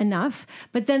healthy enough,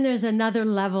 but then there's another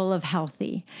level of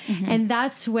healthy. And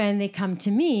that's when they come to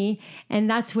me, and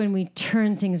that's when we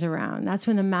turn things around. That's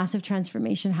when the massive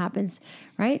transformation happens,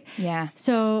 right? Yeah.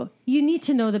 So you need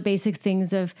to know the basic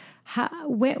things of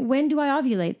when do I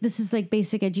ovulate? This is like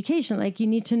basic education. Like, you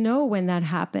need to know when that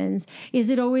happens. Is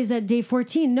it always at day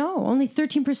 14? No, only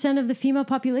 13% of the female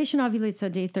population ovulates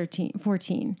at day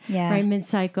 14, right?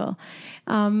 Mid-cycle.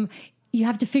 You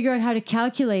have to figure out how to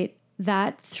calculate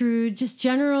that through just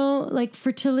general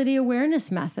fertility awareness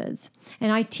methods.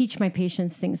 And I teach my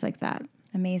patients things like that.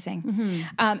 Amazing.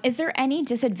 Is there any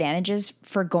disadvantages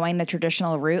for going the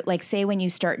traditional route? Like, say when you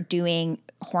start doing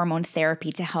hormone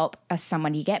therapy to help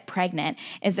somebody get pregnant,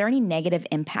 is there any negative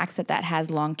impacts that has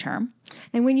long-term?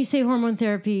 And when you say hormone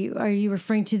therapy, are you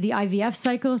referring to the IVF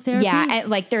cycle therapy? Yeah.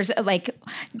 And there's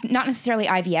not necessarily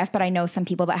IVF, but I know some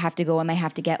people that have to go and they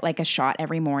have to get a shot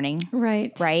every morning.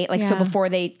 Right. So before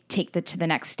they take to the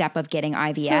next step of getting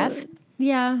IVF.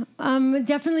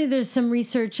 Definitely there's some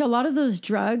research. A lot of those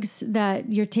drugs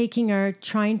that you're taking are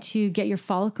trying to get your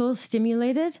follicles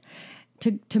stimulated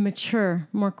to mature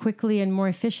more quickly and more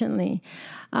efficiently.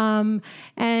 And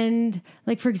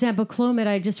for example, Clomid,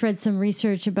 I just read some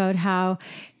research about how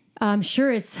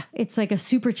sure it's like a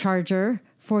supercharger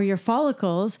for your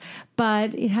follicles,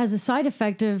 but it has a side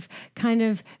effect of kind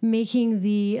of making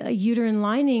the uterine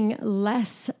lining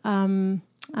less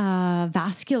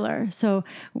vascular. So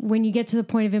when you get to the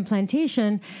point of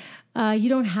implantation, you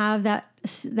don't have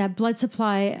that blood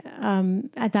supply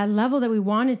at that level that we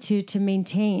wanted to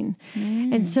maintain.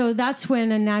 And so that's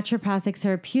when a naturopathic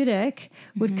therapeutic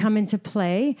would come into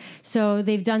play. So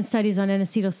they've done studies on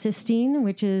N-acetylcysteine,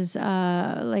 which is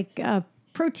like a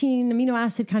protein, amino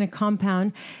acid kind of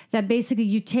compound that basically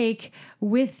you take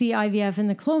with the IVF and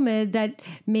the Clomid that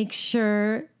makes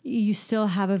sure you still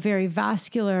have a very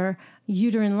vascular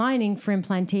uterine lining for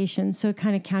implantation. So it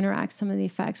kind of counteracts some of the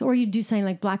effects. Or you do something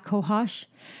like black cohosh,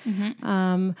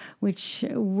 which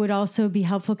would also be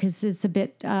helpful because it's a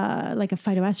bit like a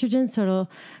phytoestrogen. So it'll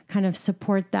kind of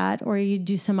support that. Or you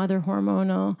do some other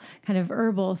hormonal kind of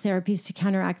herbal therapies to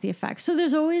counteract the effects. So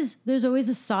there's always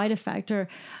a side effect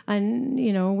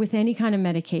with any kind of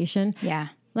medication. Yeah.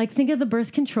 Like think of the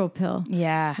birth control pill.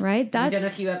 Yeah. Right? We've done a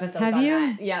few episodes have on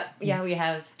you? that. Yeah, we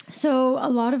have. So a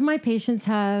lot of my patients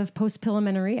have post-pill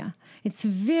amenorrhea. It's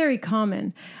very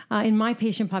common in my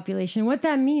patient population. What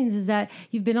that means is that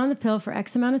you've been on the pill for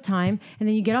X amount of time, and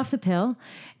then you get off the pill,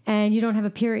 and you don't have a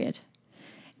period.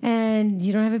 And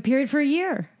you don't have a period for a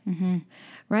year,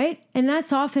 right? And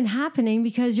that's often happening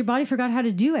because your body forgot how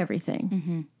to do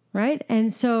everything, right?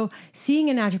 And so seeing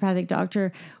a naturopathic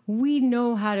doctor, we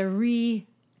know how to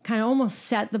kind of almost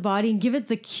set the body and give it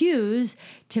the cues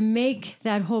to make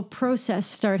that whole process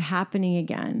start happening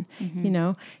again.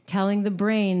 Telling the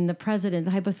brain, the president,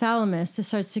 the hypothalamus to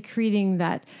start secreting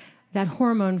that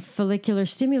hormone, follicular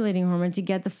stimulating hormone, to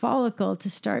get the follicle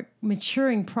to start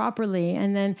maturing properly,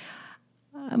 and then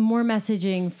more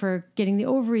messaging for getting the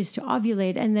ovaries to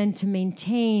ovulate, and then to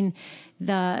maintain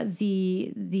the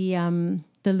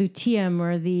luteum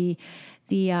or the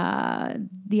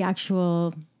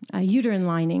actual uterine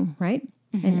lining, right?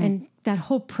 And that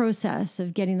whole process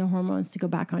of getting the hormones to go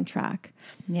back on track.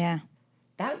 Yeah.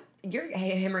 You're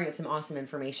hammering out some awesome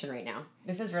information right now.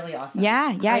 This is really awesome.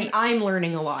 Yeah. I'm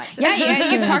learning a lot.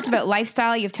 Yeah, you've talked about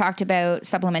lifestyle. You've talked about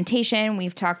supplementation.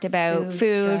 We've talked about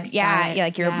food. Stress, Diets,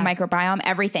 like your microbiome,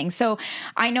 everything. So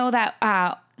I know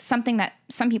that something that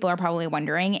some people are probably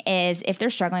wondering is if they're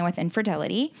struggling with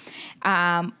infertility,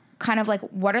 kind of like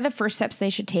what are the first steps they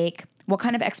should take? What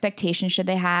kind of expectations should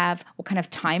they have? What kind of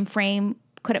time frame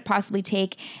could it possibly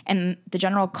take, and the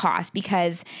general cost?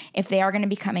 Because if they are going to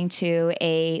be coming to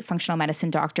a functional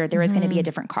medicine doctor, there is going to be a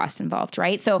different cost involved,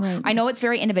 right? So I know it's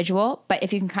very individual, but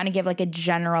if you can kind of give like a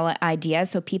general idea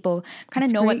so people kind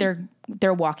of know what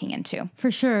they're walking into.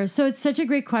 For sure. So it's such a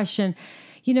great question.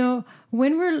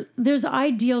 There's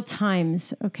ideal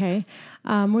times, okay?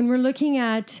 When we're looking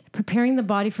at preparing the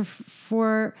body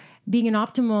for being an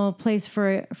optimal place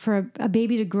for a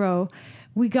baby to grow,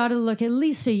 we got to look at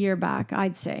least a year back,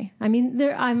 I'd say. I mean,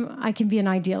 I can be an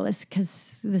idealist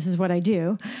because this is what I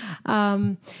do.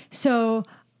 So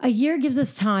a year gives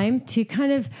us time to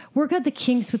kind of work out the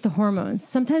kinks with the hormones.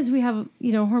 Sometimes we have,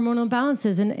 hormonal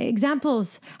imbalances. And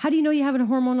examples, how do you know you have a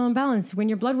hormonal imbalance when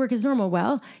your blood work is normal?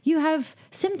 Well, you have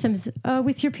symptoms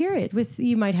with your period.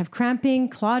 You might have cramping,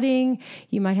 clotting,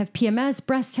 you might have PMS,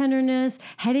 breast tenderness,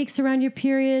 headaches around your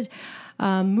period,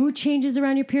 mood changes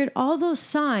around your period. All those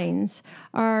signs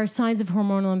are signs of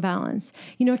hormonal imbalance.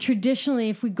 Traditionally,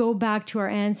 if we go back to our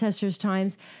ancestors'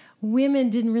 times, women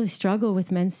didn't really struggle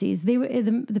with menses.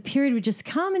 The period would just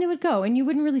come and it would go, and you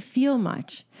wouldn't really feel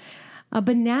much.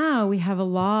 But now we have a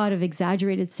lot of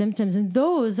exaggerated symptoms, and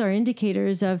those are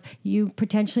indicators of you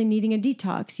potentially needing a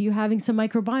detox, you having some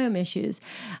microbiome issues.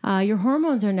 Your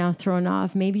hormones are now thrown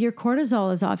off. Maybe your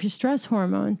cortisol is off, your stress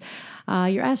hormone.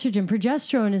 Your estrogen,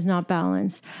 progesterone is not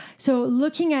balanced. So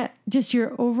looking at just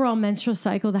your overall menstrual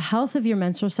cycle, the health of your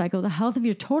menstrual cycle, the health of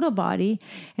your total body,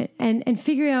 and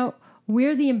figuring out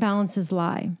where the imbalances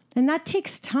lie. And that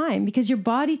takes time because your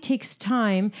body takes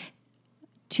time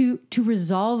to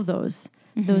resolve those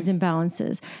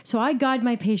imbalances. So I guide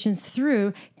my patients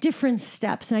through different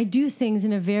steps, and I do things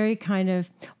in a very kind of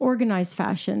organized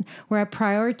fashion where I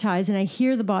prioritize and I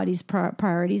hear the body's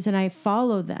priorities and I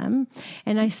follow them,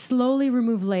 and I slowly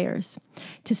remove layers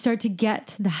to start to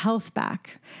get the health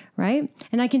back, right?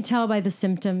 And I can tell by the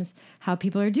symptoms how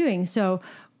people are doing. So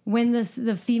when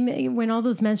when all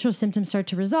those menstrual symptoms start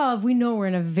to resolve, we know we're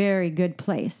in a very good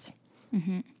place.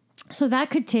 So that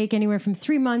could take anywhere from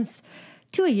 3 months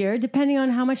to a year, depending on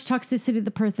how much toxicity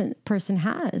the person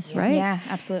has, right? Yeah,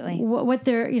 absolutely. What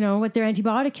their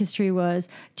antibiotic history was,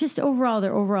 just their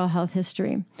overall health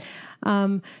history.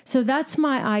 So that's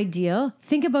my ideal.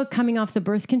 Think about coming off the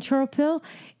birth control pill.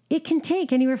 it can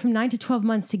take anywhere from 9 to 12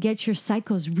 months to get your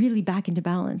cycles really back into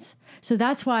balance. So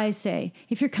that's why I say,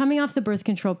 if you're coming off the birth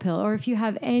control pill, or if you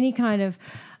have any kind of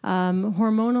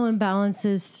hormonal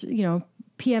imbalances,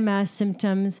 PMS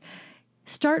symptoms,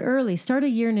 start early, start a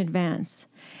year in advance.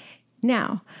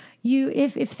 Now,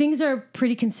 if things are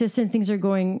pretty consistent, things are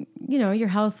going, your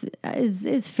health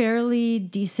is fairly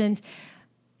decent,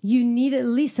 you need at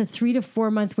least a 3 to 4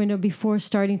 month window before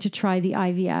starting to try the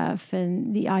IVF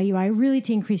and the IUI, really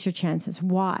to increase your chances.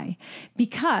 Why?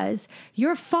 Because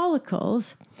your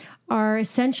follicles are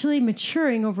essentially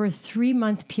maturing over a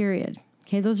 3-month period.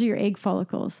 Okay, those are your egg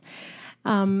follicles.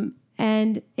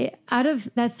 And out of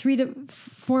that 3 to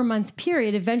 4 month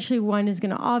period, eventually one is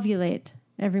going to ovulate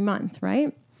every month,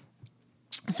 right?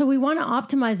 So we want to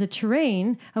optimize the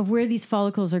terrain of where these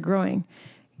follicles are growing,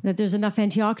 that there's enough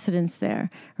antioxidants there,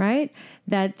 right?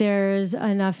 That there's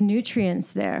enough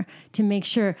nutrients there to make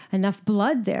sure, enough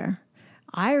blood there,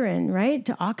 iron, right?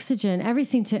 To oxygen,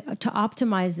 everything to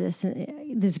optimize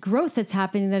this growth that's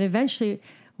happening that eventually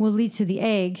will lead to the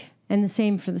egg, and the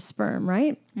same for the sperm,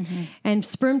 right? Mm-hmm. And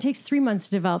sperm takes 3 months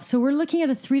to develop. So we're looking at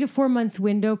a 3 to 4 month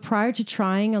window prior to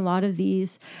trying a lot of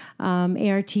these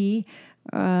ART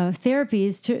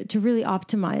therapies to really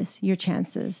optimize your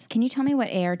chances. Can you tell me what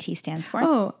ART stands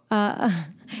for?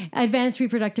 Advanced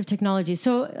Reproductive Technology.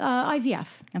 So IVF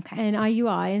and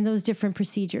IUI and those different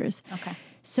procedures. Okay.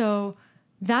 So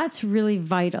that's really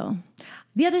vital.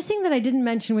 The other thing that I didn't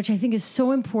mention, which I think is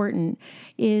so important,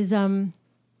 is, and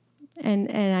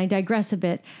I digress a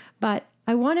bit, but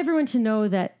I want everyone to know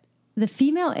that the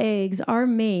female eggs are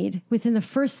made within the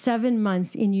first 7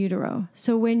 months in utero.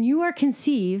 So when you are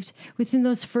conceived, within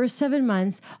those first 7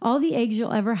 months, all the eggs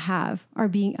you'll ever have are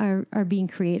being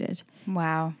created.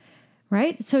 Wow.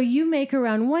 Right? So you make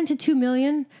around 1 to 2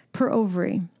 million per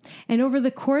ovary. And over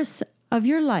the course of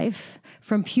your life,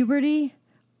 from puberty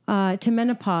to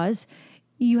menopause,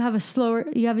 you have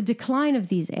a decline of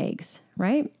these eggs,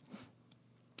 right?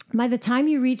 By the time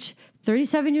you reach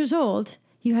 37 years old,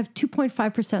 you have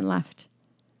 2.5% left.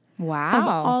 Wow. Of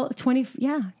all 20, if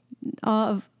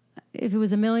it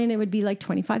was 1 million, it would be like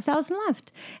 25,000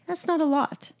 left. That's not a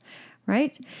lot,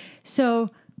 right? So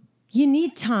you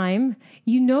need time.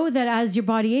 You know that as your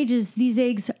body ages, these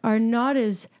eggs are not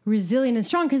as resilient and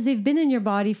strong because they've been in your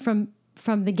body from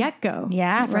the get-go.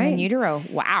 Yeah, from in utero.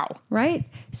 Wow. Right?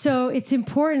 So it's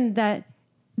important that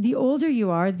the older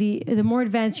you are, the more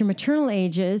advanced your maternal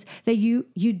age is, that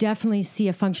you definitely see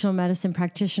a functional medicine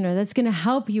practitioner that's going to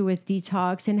help you with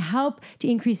detox and help to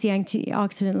increase the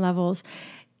antioxidant levels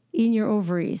in your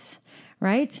ovaries,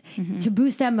 right? Mm-hmm. To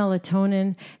boost that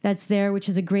melatonin that's there, which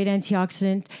is a great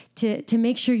antioxidant, to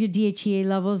make sure your DHEA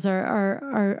levels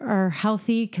are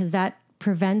healthy, because that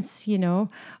prevents,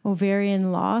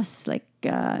 ovarian loss,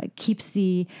 keeps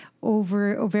the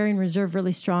ovarian reserve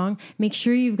really strong. Make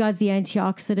sure you've got the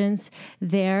antioxidants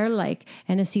there, like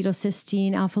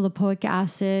N-acetylcysteine, alpha-lipoic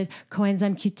acid,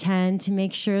 coenzyme Q10, to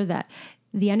make sure that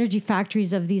the energy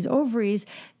factories of these ovaries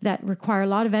that require a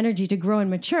lot of energy to grow and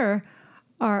mature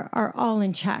are all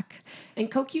in check.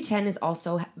 And CoQ10 is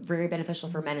also very beneficial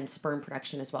for men in sperm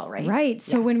production as well, right? Right.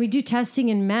 So when we do testing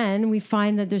in men, we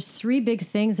find that there's 3 big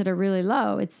things that are really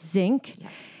low. It's zinc,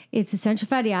 it's essential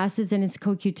fatty acids, and it's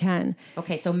CoQ10.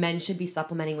 Okay, so men should be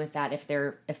supplementing with that if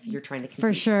you're trying to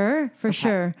conceive. For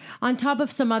sure. On top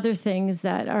of some other things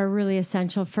that are really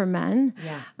essential for men.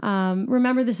 Yeah.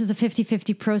 Remember, this is a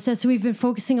 50-50 process, so we've been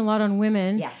focusing a lot on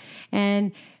women. Yes.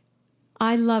 And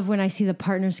I love when I see the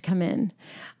partners come in,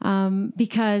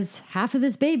 because half of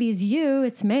this baby is you,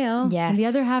 it's male, and the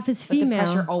other half is female. But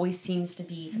the pressure always seems to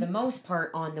be, for the most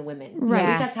part, on the women. Right. At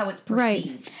least that's how it's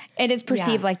perceived. It is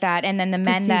perceived like that, and then the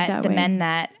men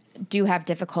that do have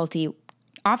difficulty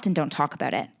often don't talk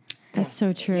about it. That's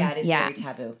so true. Yeah, it is very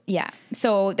taboo. Yeah.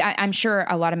 So I'm sure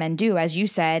a lot of men do. As you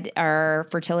said, our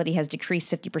fertility has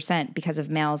decreased 50% because of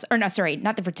males. Or no, sorry,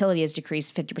 not the fertility has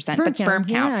decreased 50%, but sperm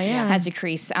count has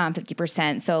decreased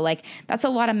 50%. So that's a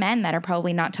lot of men that are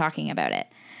probably not talking about it.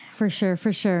 For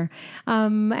sure.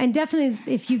 And definitely,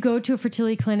 if you go to a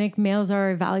fertility clinic, males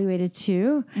are evaluated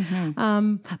too.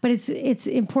 Mm-hmm. But it's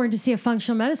important to see a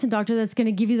functional medicine doctor that's going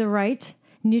to give you the right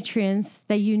nutrients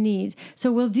that you need.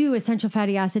 So we'll do essential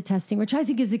fatty acid testing, which I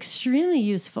think is extremely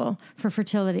useful for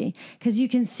fertility, because you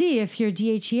can see if your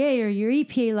DHEA or your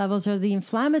EPA levels or the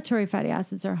inflammatory fatty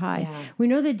acids are high. Yeah. We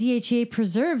know that DHEA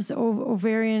preserves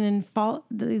ovarian and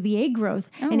the egg growth,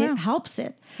 it helps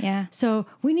it. Yeah. So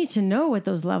we need to know what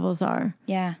those levels are.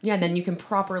 Yeah. Yeah, and then you can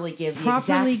properly give the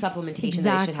exact supplementation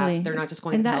that they should have, so they're not just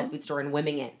going to the health food store and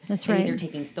whimming it. That's right. Either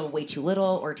taking still way too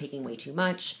little or taking way too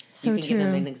much. So you can give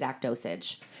them an exact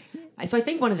dosage. So I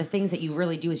think one of the things that you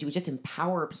really do is you just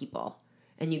empower people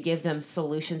and you give them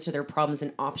solutions to their problems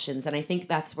and options. And I think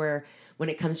that's where, when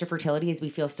it comes to fertility, is we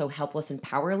feel so helpless and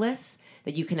powerless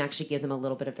that you can actually give them a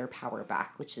little bit of their power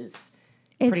back, which is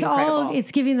pretty incredible.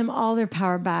 It's giving them all their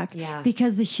power back. Yeah.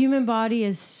 Because the human body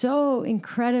is so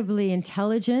incredibly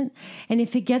intelligent. And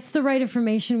if it gets the right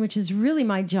information, which is really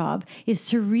my job, is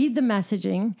to read the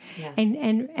messaging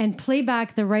and play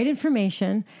back the right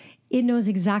information, it knows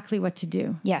exactly what to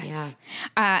do. Yes.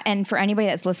 Yeah. And for anybody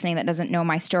that's listening that doesn't know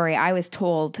my story, I was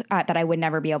told that I would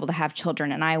never be able to have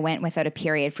children. And I went without a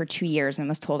period for 2 years and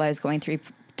was told I was going through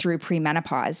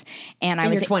premenopause. And I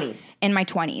was in your 20s. In my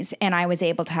 20s. And I was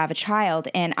able to have a child.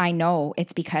 And I know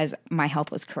it's because my health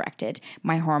was corrected.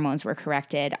 My hormones were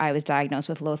corrected. I was diagnosed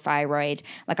with low thyroid.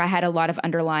 Like, I had a lot of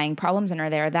underlying problems in her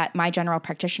there that my general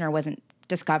practitioner wasn't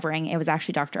discovering. It was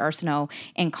actually Dr. Arsenault,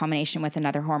 in combination with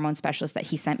another hormone specialist that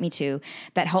he sent me to,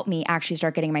 that helped me actually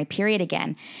start getting my period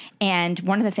again. And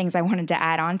one of the things I wanted to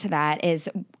add on to that is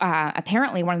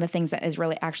apparently one of the things that is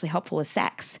really actually helpful is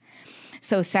sex.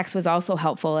 So sex was also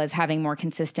helpful, as having more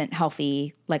consistent,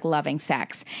 healthy, like loving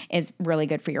sex is really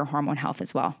good for your hormone health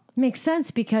as well. Makes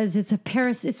sense, because it's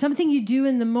something you do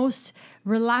in the most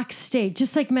relaxed state.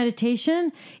 Just like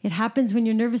meditation, it happens when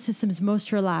your nervous system is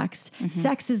most relaxed. Mm-hmm.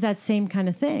 Sex is that same kind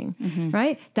of thing,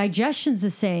 right? Digestion's the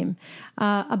same.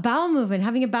 A bowel movement,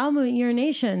 having a bowel movement,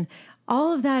 urination,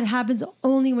 all of that happens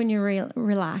only when you're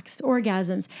relaxed.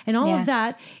 Orgasms. And all of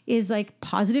that is like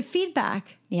positive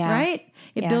feedback, right?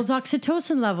 It builds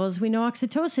oxytocin levels. We know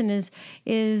oxytocin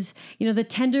is the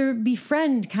tender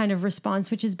befriend kind of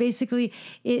response, which is basically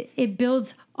it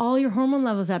builds all your hormone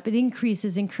levels up. It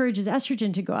encourages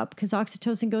estrogen to go up, because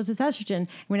oxytocin goes with estrogen.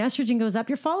 When estrogen goes up,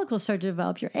 your follicles start to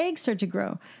develop, your eggs start to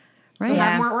grow. Right? So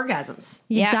have more orgasms.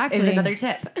 Exactly. Is another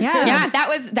tip. Yeah,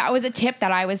 that was a tip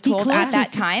that I was told at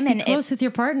that time. And close with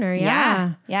your partner.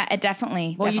 Yeah, it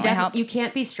definitely. Well, helped. You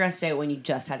can't be stressed out when you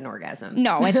just had an orgasm.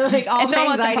 No, it's like all it's the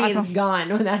almost anxiety impossible. is gone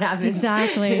when that happens.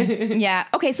 Exactly. Yeah.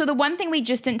 Okay. So the one thing we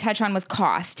just didn't touch on was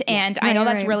cost, and I know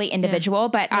that's really individual,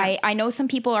 but I know some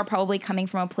people are probably coming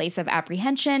from a place of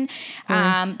apprehension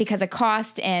because of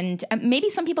cost, and maybe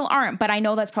some people aren't. But I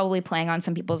know that's probably playing on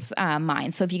some people's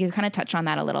minds. So if you could kind of touch on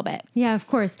that a little bit. Yeah, of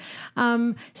course.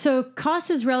 So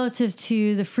cost is relative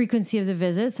to the frequency of the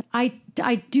visits. I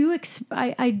do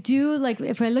like,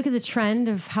 if I look at the trend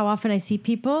of how often I see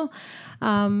people,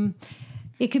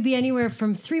 it could be anywhere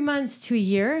from 3 months to a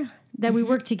year that we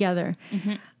work together.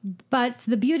 Mm-hmm. But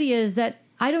the beauty is that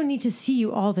I don't need to see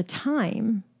you all the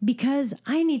time, because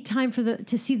I need time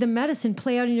to see the medicine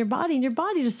play out in your body and your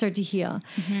body to start to heal.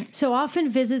 Mm-hmm. So often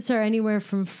visits are anywhere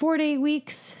from 4 to 8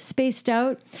 weeks spaced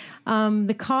out.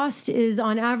 The cost is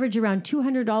on average around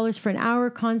 $200 for an hour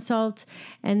consult,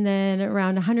 and then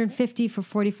around $150 for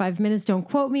 45 minutes. Don't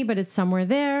quote me, but it's somewhere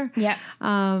there. Yeah.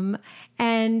 And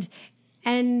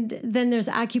then there's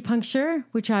acupuncture,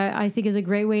 which I think is a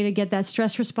great way to get that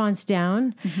stress response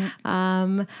down.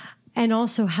 Mm-hmm. And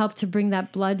also help to bring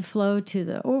that blood flow to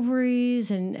the ovaries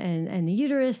and the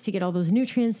uterus to get all those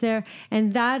nutrients there.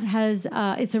 And that has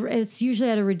it's usually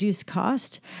at a reduced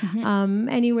cost,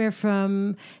 anywhere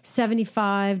from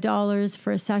 $75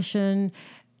 for a session,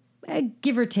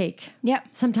 give or take. Yep.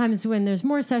 Sometimes when there's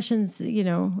more sessions,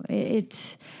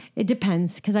 it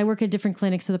depends, because I work at different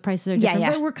clinics, so the prices are different.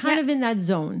 But we're kind of in that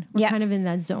zone.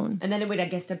 And then it would, I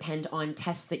guess, depend on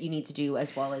tests that you need to do,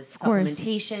 as well as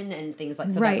supplementation and things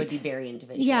like. So that would be very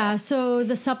individual. Yeah. So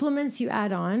the supplements you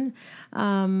add on,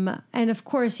 and of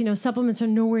course, supplements are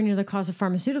nowhere near the cost of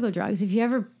pharmaceutical drugs. If you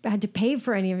ever had to pay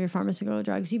for any of your pharmaceutical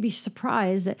drugs, you'd be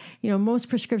surprised that most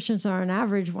prescriptions are on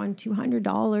average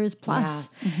 $200 plus.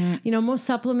 Yeah. Mm-hmm. Most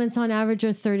supplements on average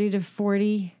are $30 to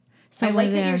 $40. I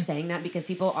like that you're saying that, because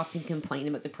people often complain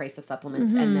about the price of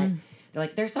supplements, and that they're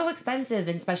like, they're so expensive,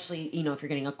 and especially, if you're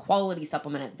getting a quality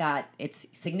supplement at that, it's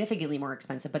significantly more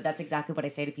expensive. But that's exactly what I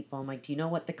say to people. I'm like, do you know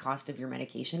what the cost of your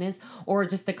medication is? Or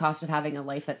just the cost of having a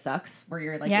life that sucks, where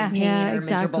you're like in pain or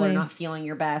miserable or not feeling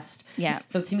your best. Yeah.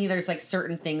 So to me, there's like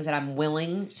certain things that I'm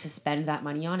willing to spend that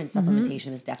money on, and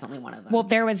supplementation is definitely one of them. Well,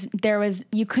 there was,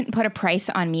 you couldn't put a price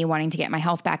on me wanting to get my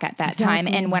health back at that time.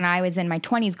 And when I was in my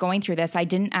 20s going through this, I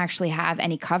didn't actually have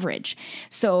any coverage.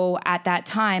 So at that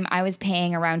time, I was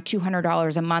paying around $200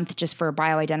 a month just for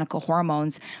bioidentical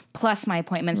hormones, plus my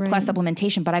appointments, plus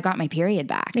supplementation, but I got my period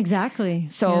back. Exactly.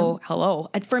 So hello.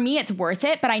 For me, it's worth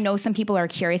it, but I know some people are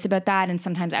curious about that and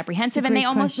sometimes apprehensive, and they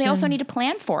also need to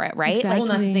plan for it, right? Exactly. Well,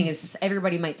 that's the thing, is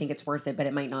everybody might think it's worth it, but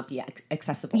it might not be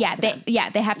accessible. Yeah,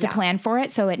 they have to plan for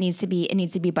it, so it needs to be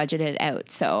budgeted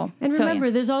out. So remember,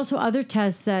 there's also other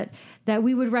tests that that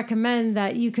we would recommend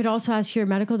that you could also ask your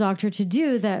medical doctor to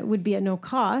do that would be at no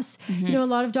cost. You know, a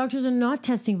lot of doctors are not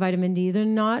testing vitamin D. They're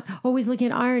not always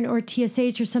looking at iron or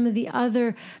TSH or some of the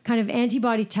other kind of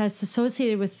antibody tests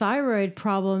associated with thyroid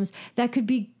problems that could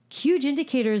be huge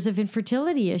indicators of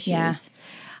infertility issues. Yeah.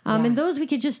 And those we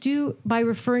could just do by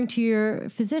referring to your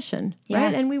physician,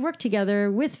 right? And we work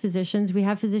together with physicians. We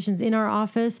have physicians in our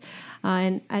office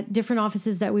and at different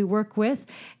offices that we work with,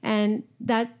 and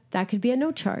that could be at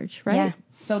no charge, right? Yeah.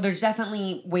 So there's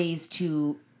definitely ways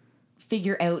to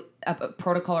figure out a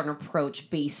protocol or an approach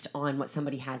based on what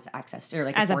somebody has access to, or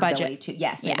like as a affordability budget. to.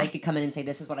 Yes, so they could come in and say,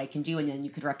 "This is what I can do," and then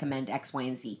you could recommend X, Y,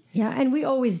 and Z. Yeah, and we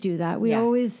always do that. We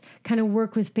always kind of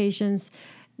work with patients.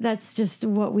 That's just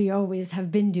what we always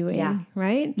have been doing,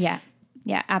 right? Yeah.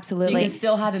 Yeah, So absolutely. you can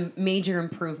still have major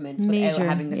improvements without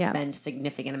having to spend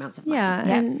significant amounts of money. Yeah,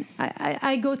 and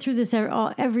I go through this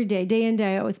every day in,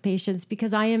 day out with patients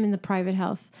because I am in the private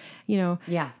health,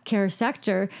 care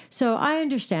sector. So I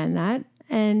understand that.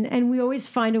 And we always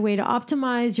find a way to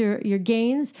optimize your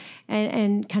gains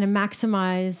and kind of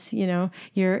maximize,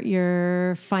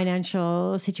 your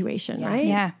financial situation, right?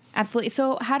 Yeah, absolutely.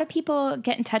 So how do people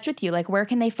get in touch with you? Like, where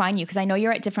can they find you? Because I know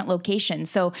you're at different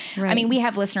locations. So, I mean, we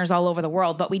have listeners all over the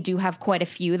world, but we do have quite a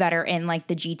few that are in like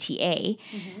the GTA.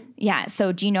 Yeah.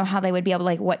 So do you know how they would be able to,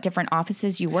 like, what different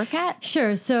offices you work at?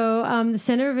 Sure. So the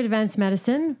Center of Advanced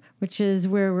Medicine, which is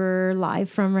where we're live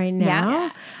from right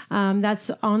now.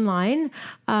 That's online.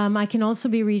 I can also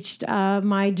be reached.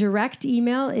 My direct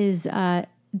email is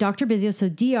Dr. Bizios, so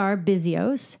Dr.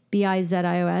 Bizios,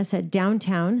 Bizios at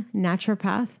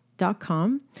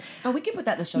downtownnaturopath.com. Oh, we can put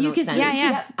that in the show notes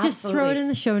then. Just throw it in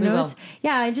the show notes.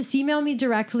 Yeah, and just email me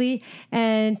directly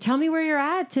and tell me where you're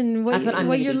at and what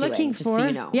you're looking for. Just so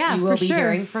you know. Yeah, you will be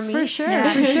hearing from me. For sure.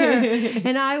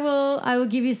 And I will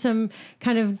give you some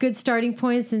kind of good starting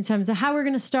points in terms of how we're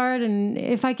going to start and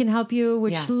if I can help you,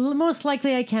 which most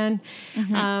likely I can,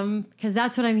 because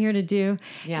that's what I'm here to do.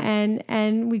 Yeah.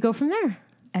 And we go from there.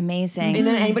 Amazing. And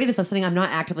then anybody that's listening, I'm not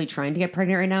actively trying to get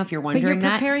pregnant right now, if you're wondering that. But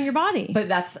you're preparing your body. But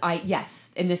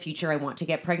yes, in the future I want to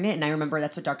get pregnant. And I remember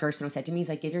that's what Dr. Arsenault said to me. He's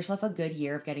like, give yourself a good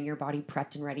year of getting your body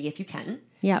prepped and ready if you can.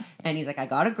 Yeah. And he's like, I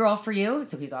got a girl for you.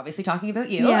 So he's obviously talking about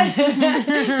you. Yeah.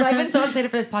 So I've been so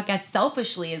excited for this podcast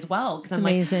selfishly as well. Because I'm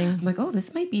like, oh,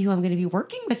 this might be who I'm going to be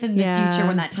working with in the future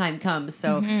when that time comes.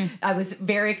 So I was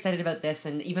very excited about this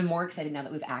and even more excited now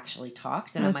that we've actually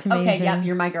talked. And That's I'm like, amazing. okay, yeah,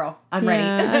 you're my girl. I'm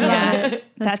ready.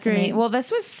 That's great. amazing. Well,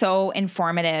 this was so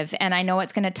informative, and I know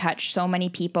it's going to touch so many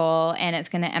people, and it's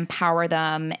going to empower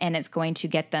them, and it's going to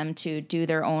get them to do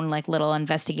their own like little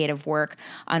investigative work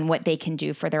on what they can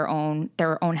do for their own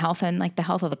health and like the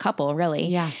health of the couple, really.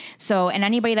 Yeah. So, and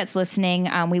anybody that's listening,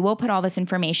 we will put all this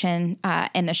information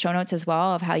in the show notes as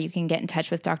well of how you can get in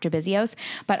touch with Dr. Bizios.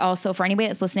 But also for anybody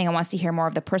that's listening and wants to hear more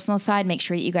of the personal side, make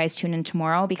sure that you guys tune in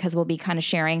tomorrow because we'll be kind of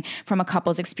sharing from a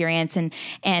couple's experience and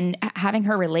having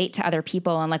her relate to other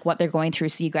people and like what they're going through,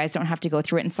 so you guys don't have to go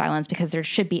through it in silence, because there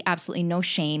should be absolutely no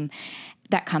shame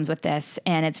that comes with this.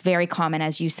 And it's very common,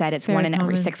 as you said, it's one in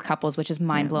every 6 couples, which is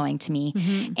mind-blowing to me.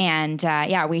 And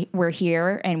we're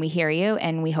here and we hear you,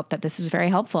 and we hope that this is very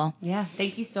helpful. Yeah.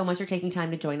 Thank you so much for taking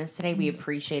time to join us today. We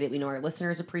appreciate it. We know our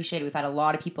listeners appreciate it. We've had a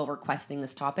lot of people requesting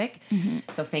this topic.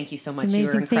 So thank you so much. You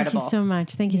were incredible. Thank you so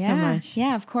much. Thank you so much.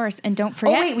 Yeah, of course. And don't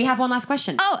forget. Oh, wait, we have one last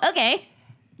question. Oh, okay.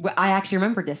 Well, I actually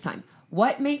remembered this time.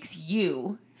 What makes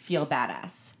you feel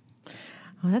badass?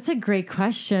 Well, that's a great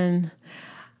question.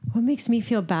 What makes me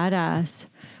feel badass?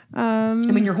 I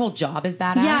mean, your whole job is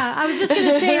badass. Yeah, I was just going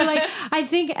to say, like, I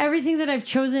think everything that I've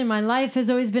chosen in my life has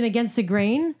always been against the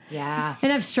grain. Yeah.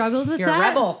 And I've struggled with that. You're a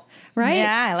rebel. Right?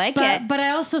 Yeah, I like it. But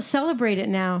I also celebrate it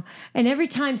now. And every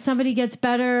time somebody gets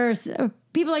better, or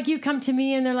people like you come to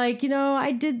me and they're like,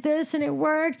 I did this and it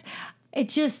worked.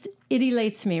 It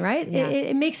elates me, right? Yeah.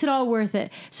 It makes it all worth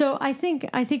it. So I think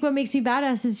what makes me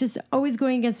badass is just always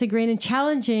going against the grain and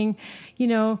challenging,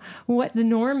 what the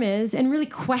norm is and really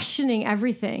questioning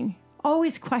everything.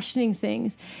 Always questioning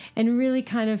things and really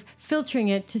kind of filtering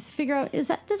it to figure out, does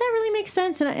that really make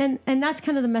sense? And that's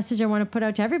kind of the message I want to put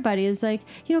out to everybody is like,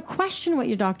 question what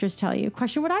your doctors tell you,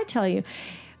 question what I tell you.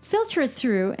 Filter it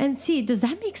through and see, does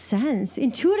that make sense?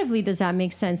 Intuitively, does that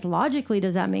make sense? Logically,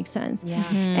 does that make sense? Yeah.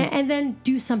 And then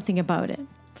do something about it.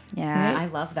 Yeah. Right? I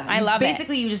love that. I love it.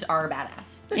 Basically, you just are a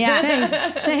badass.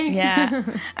 Yeah. Thanks. Yeah.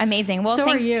 Amazing. Well, so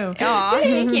thanks. are you. Aw,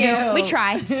 thank you. We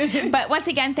try. But once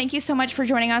again, thank you so much for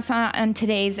joining us on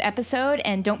today's episode.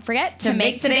 And don't forget to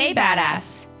make today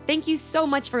badass. Thank you so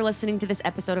much for listening to this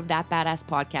episode of That Badass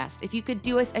Podcast. If you could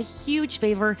do us a huge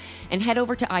favor and head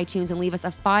over to iTunes and leave us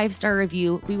a 5-star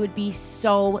review, we would be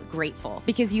so grateful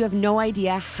because you have no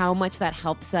idea how much that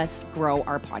helps us grow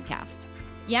our podcast.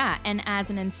 Yeah, and as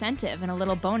an incentive and a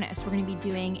little bonus, we're going to be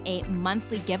doing a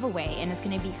monthly giveaway, and it's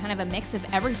going to be kind of a mix of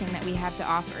everything that we have to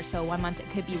offer. So one month it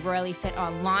could be Royally Fit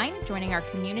Online, joining our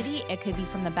community. It could be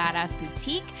from the Badass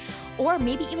Boutique, or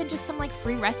maybe even just some like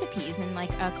free recipes and like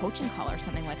a coaching call or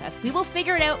something with us. We will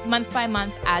figure it out month by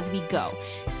month as we go.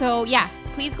 So yeah,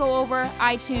 please go over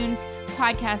iTunes,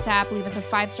 podcast app, leave us a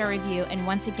 5-star review. And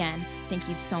once again, thank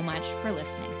you so much for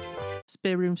listening.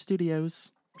 Spare Room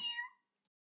Studios.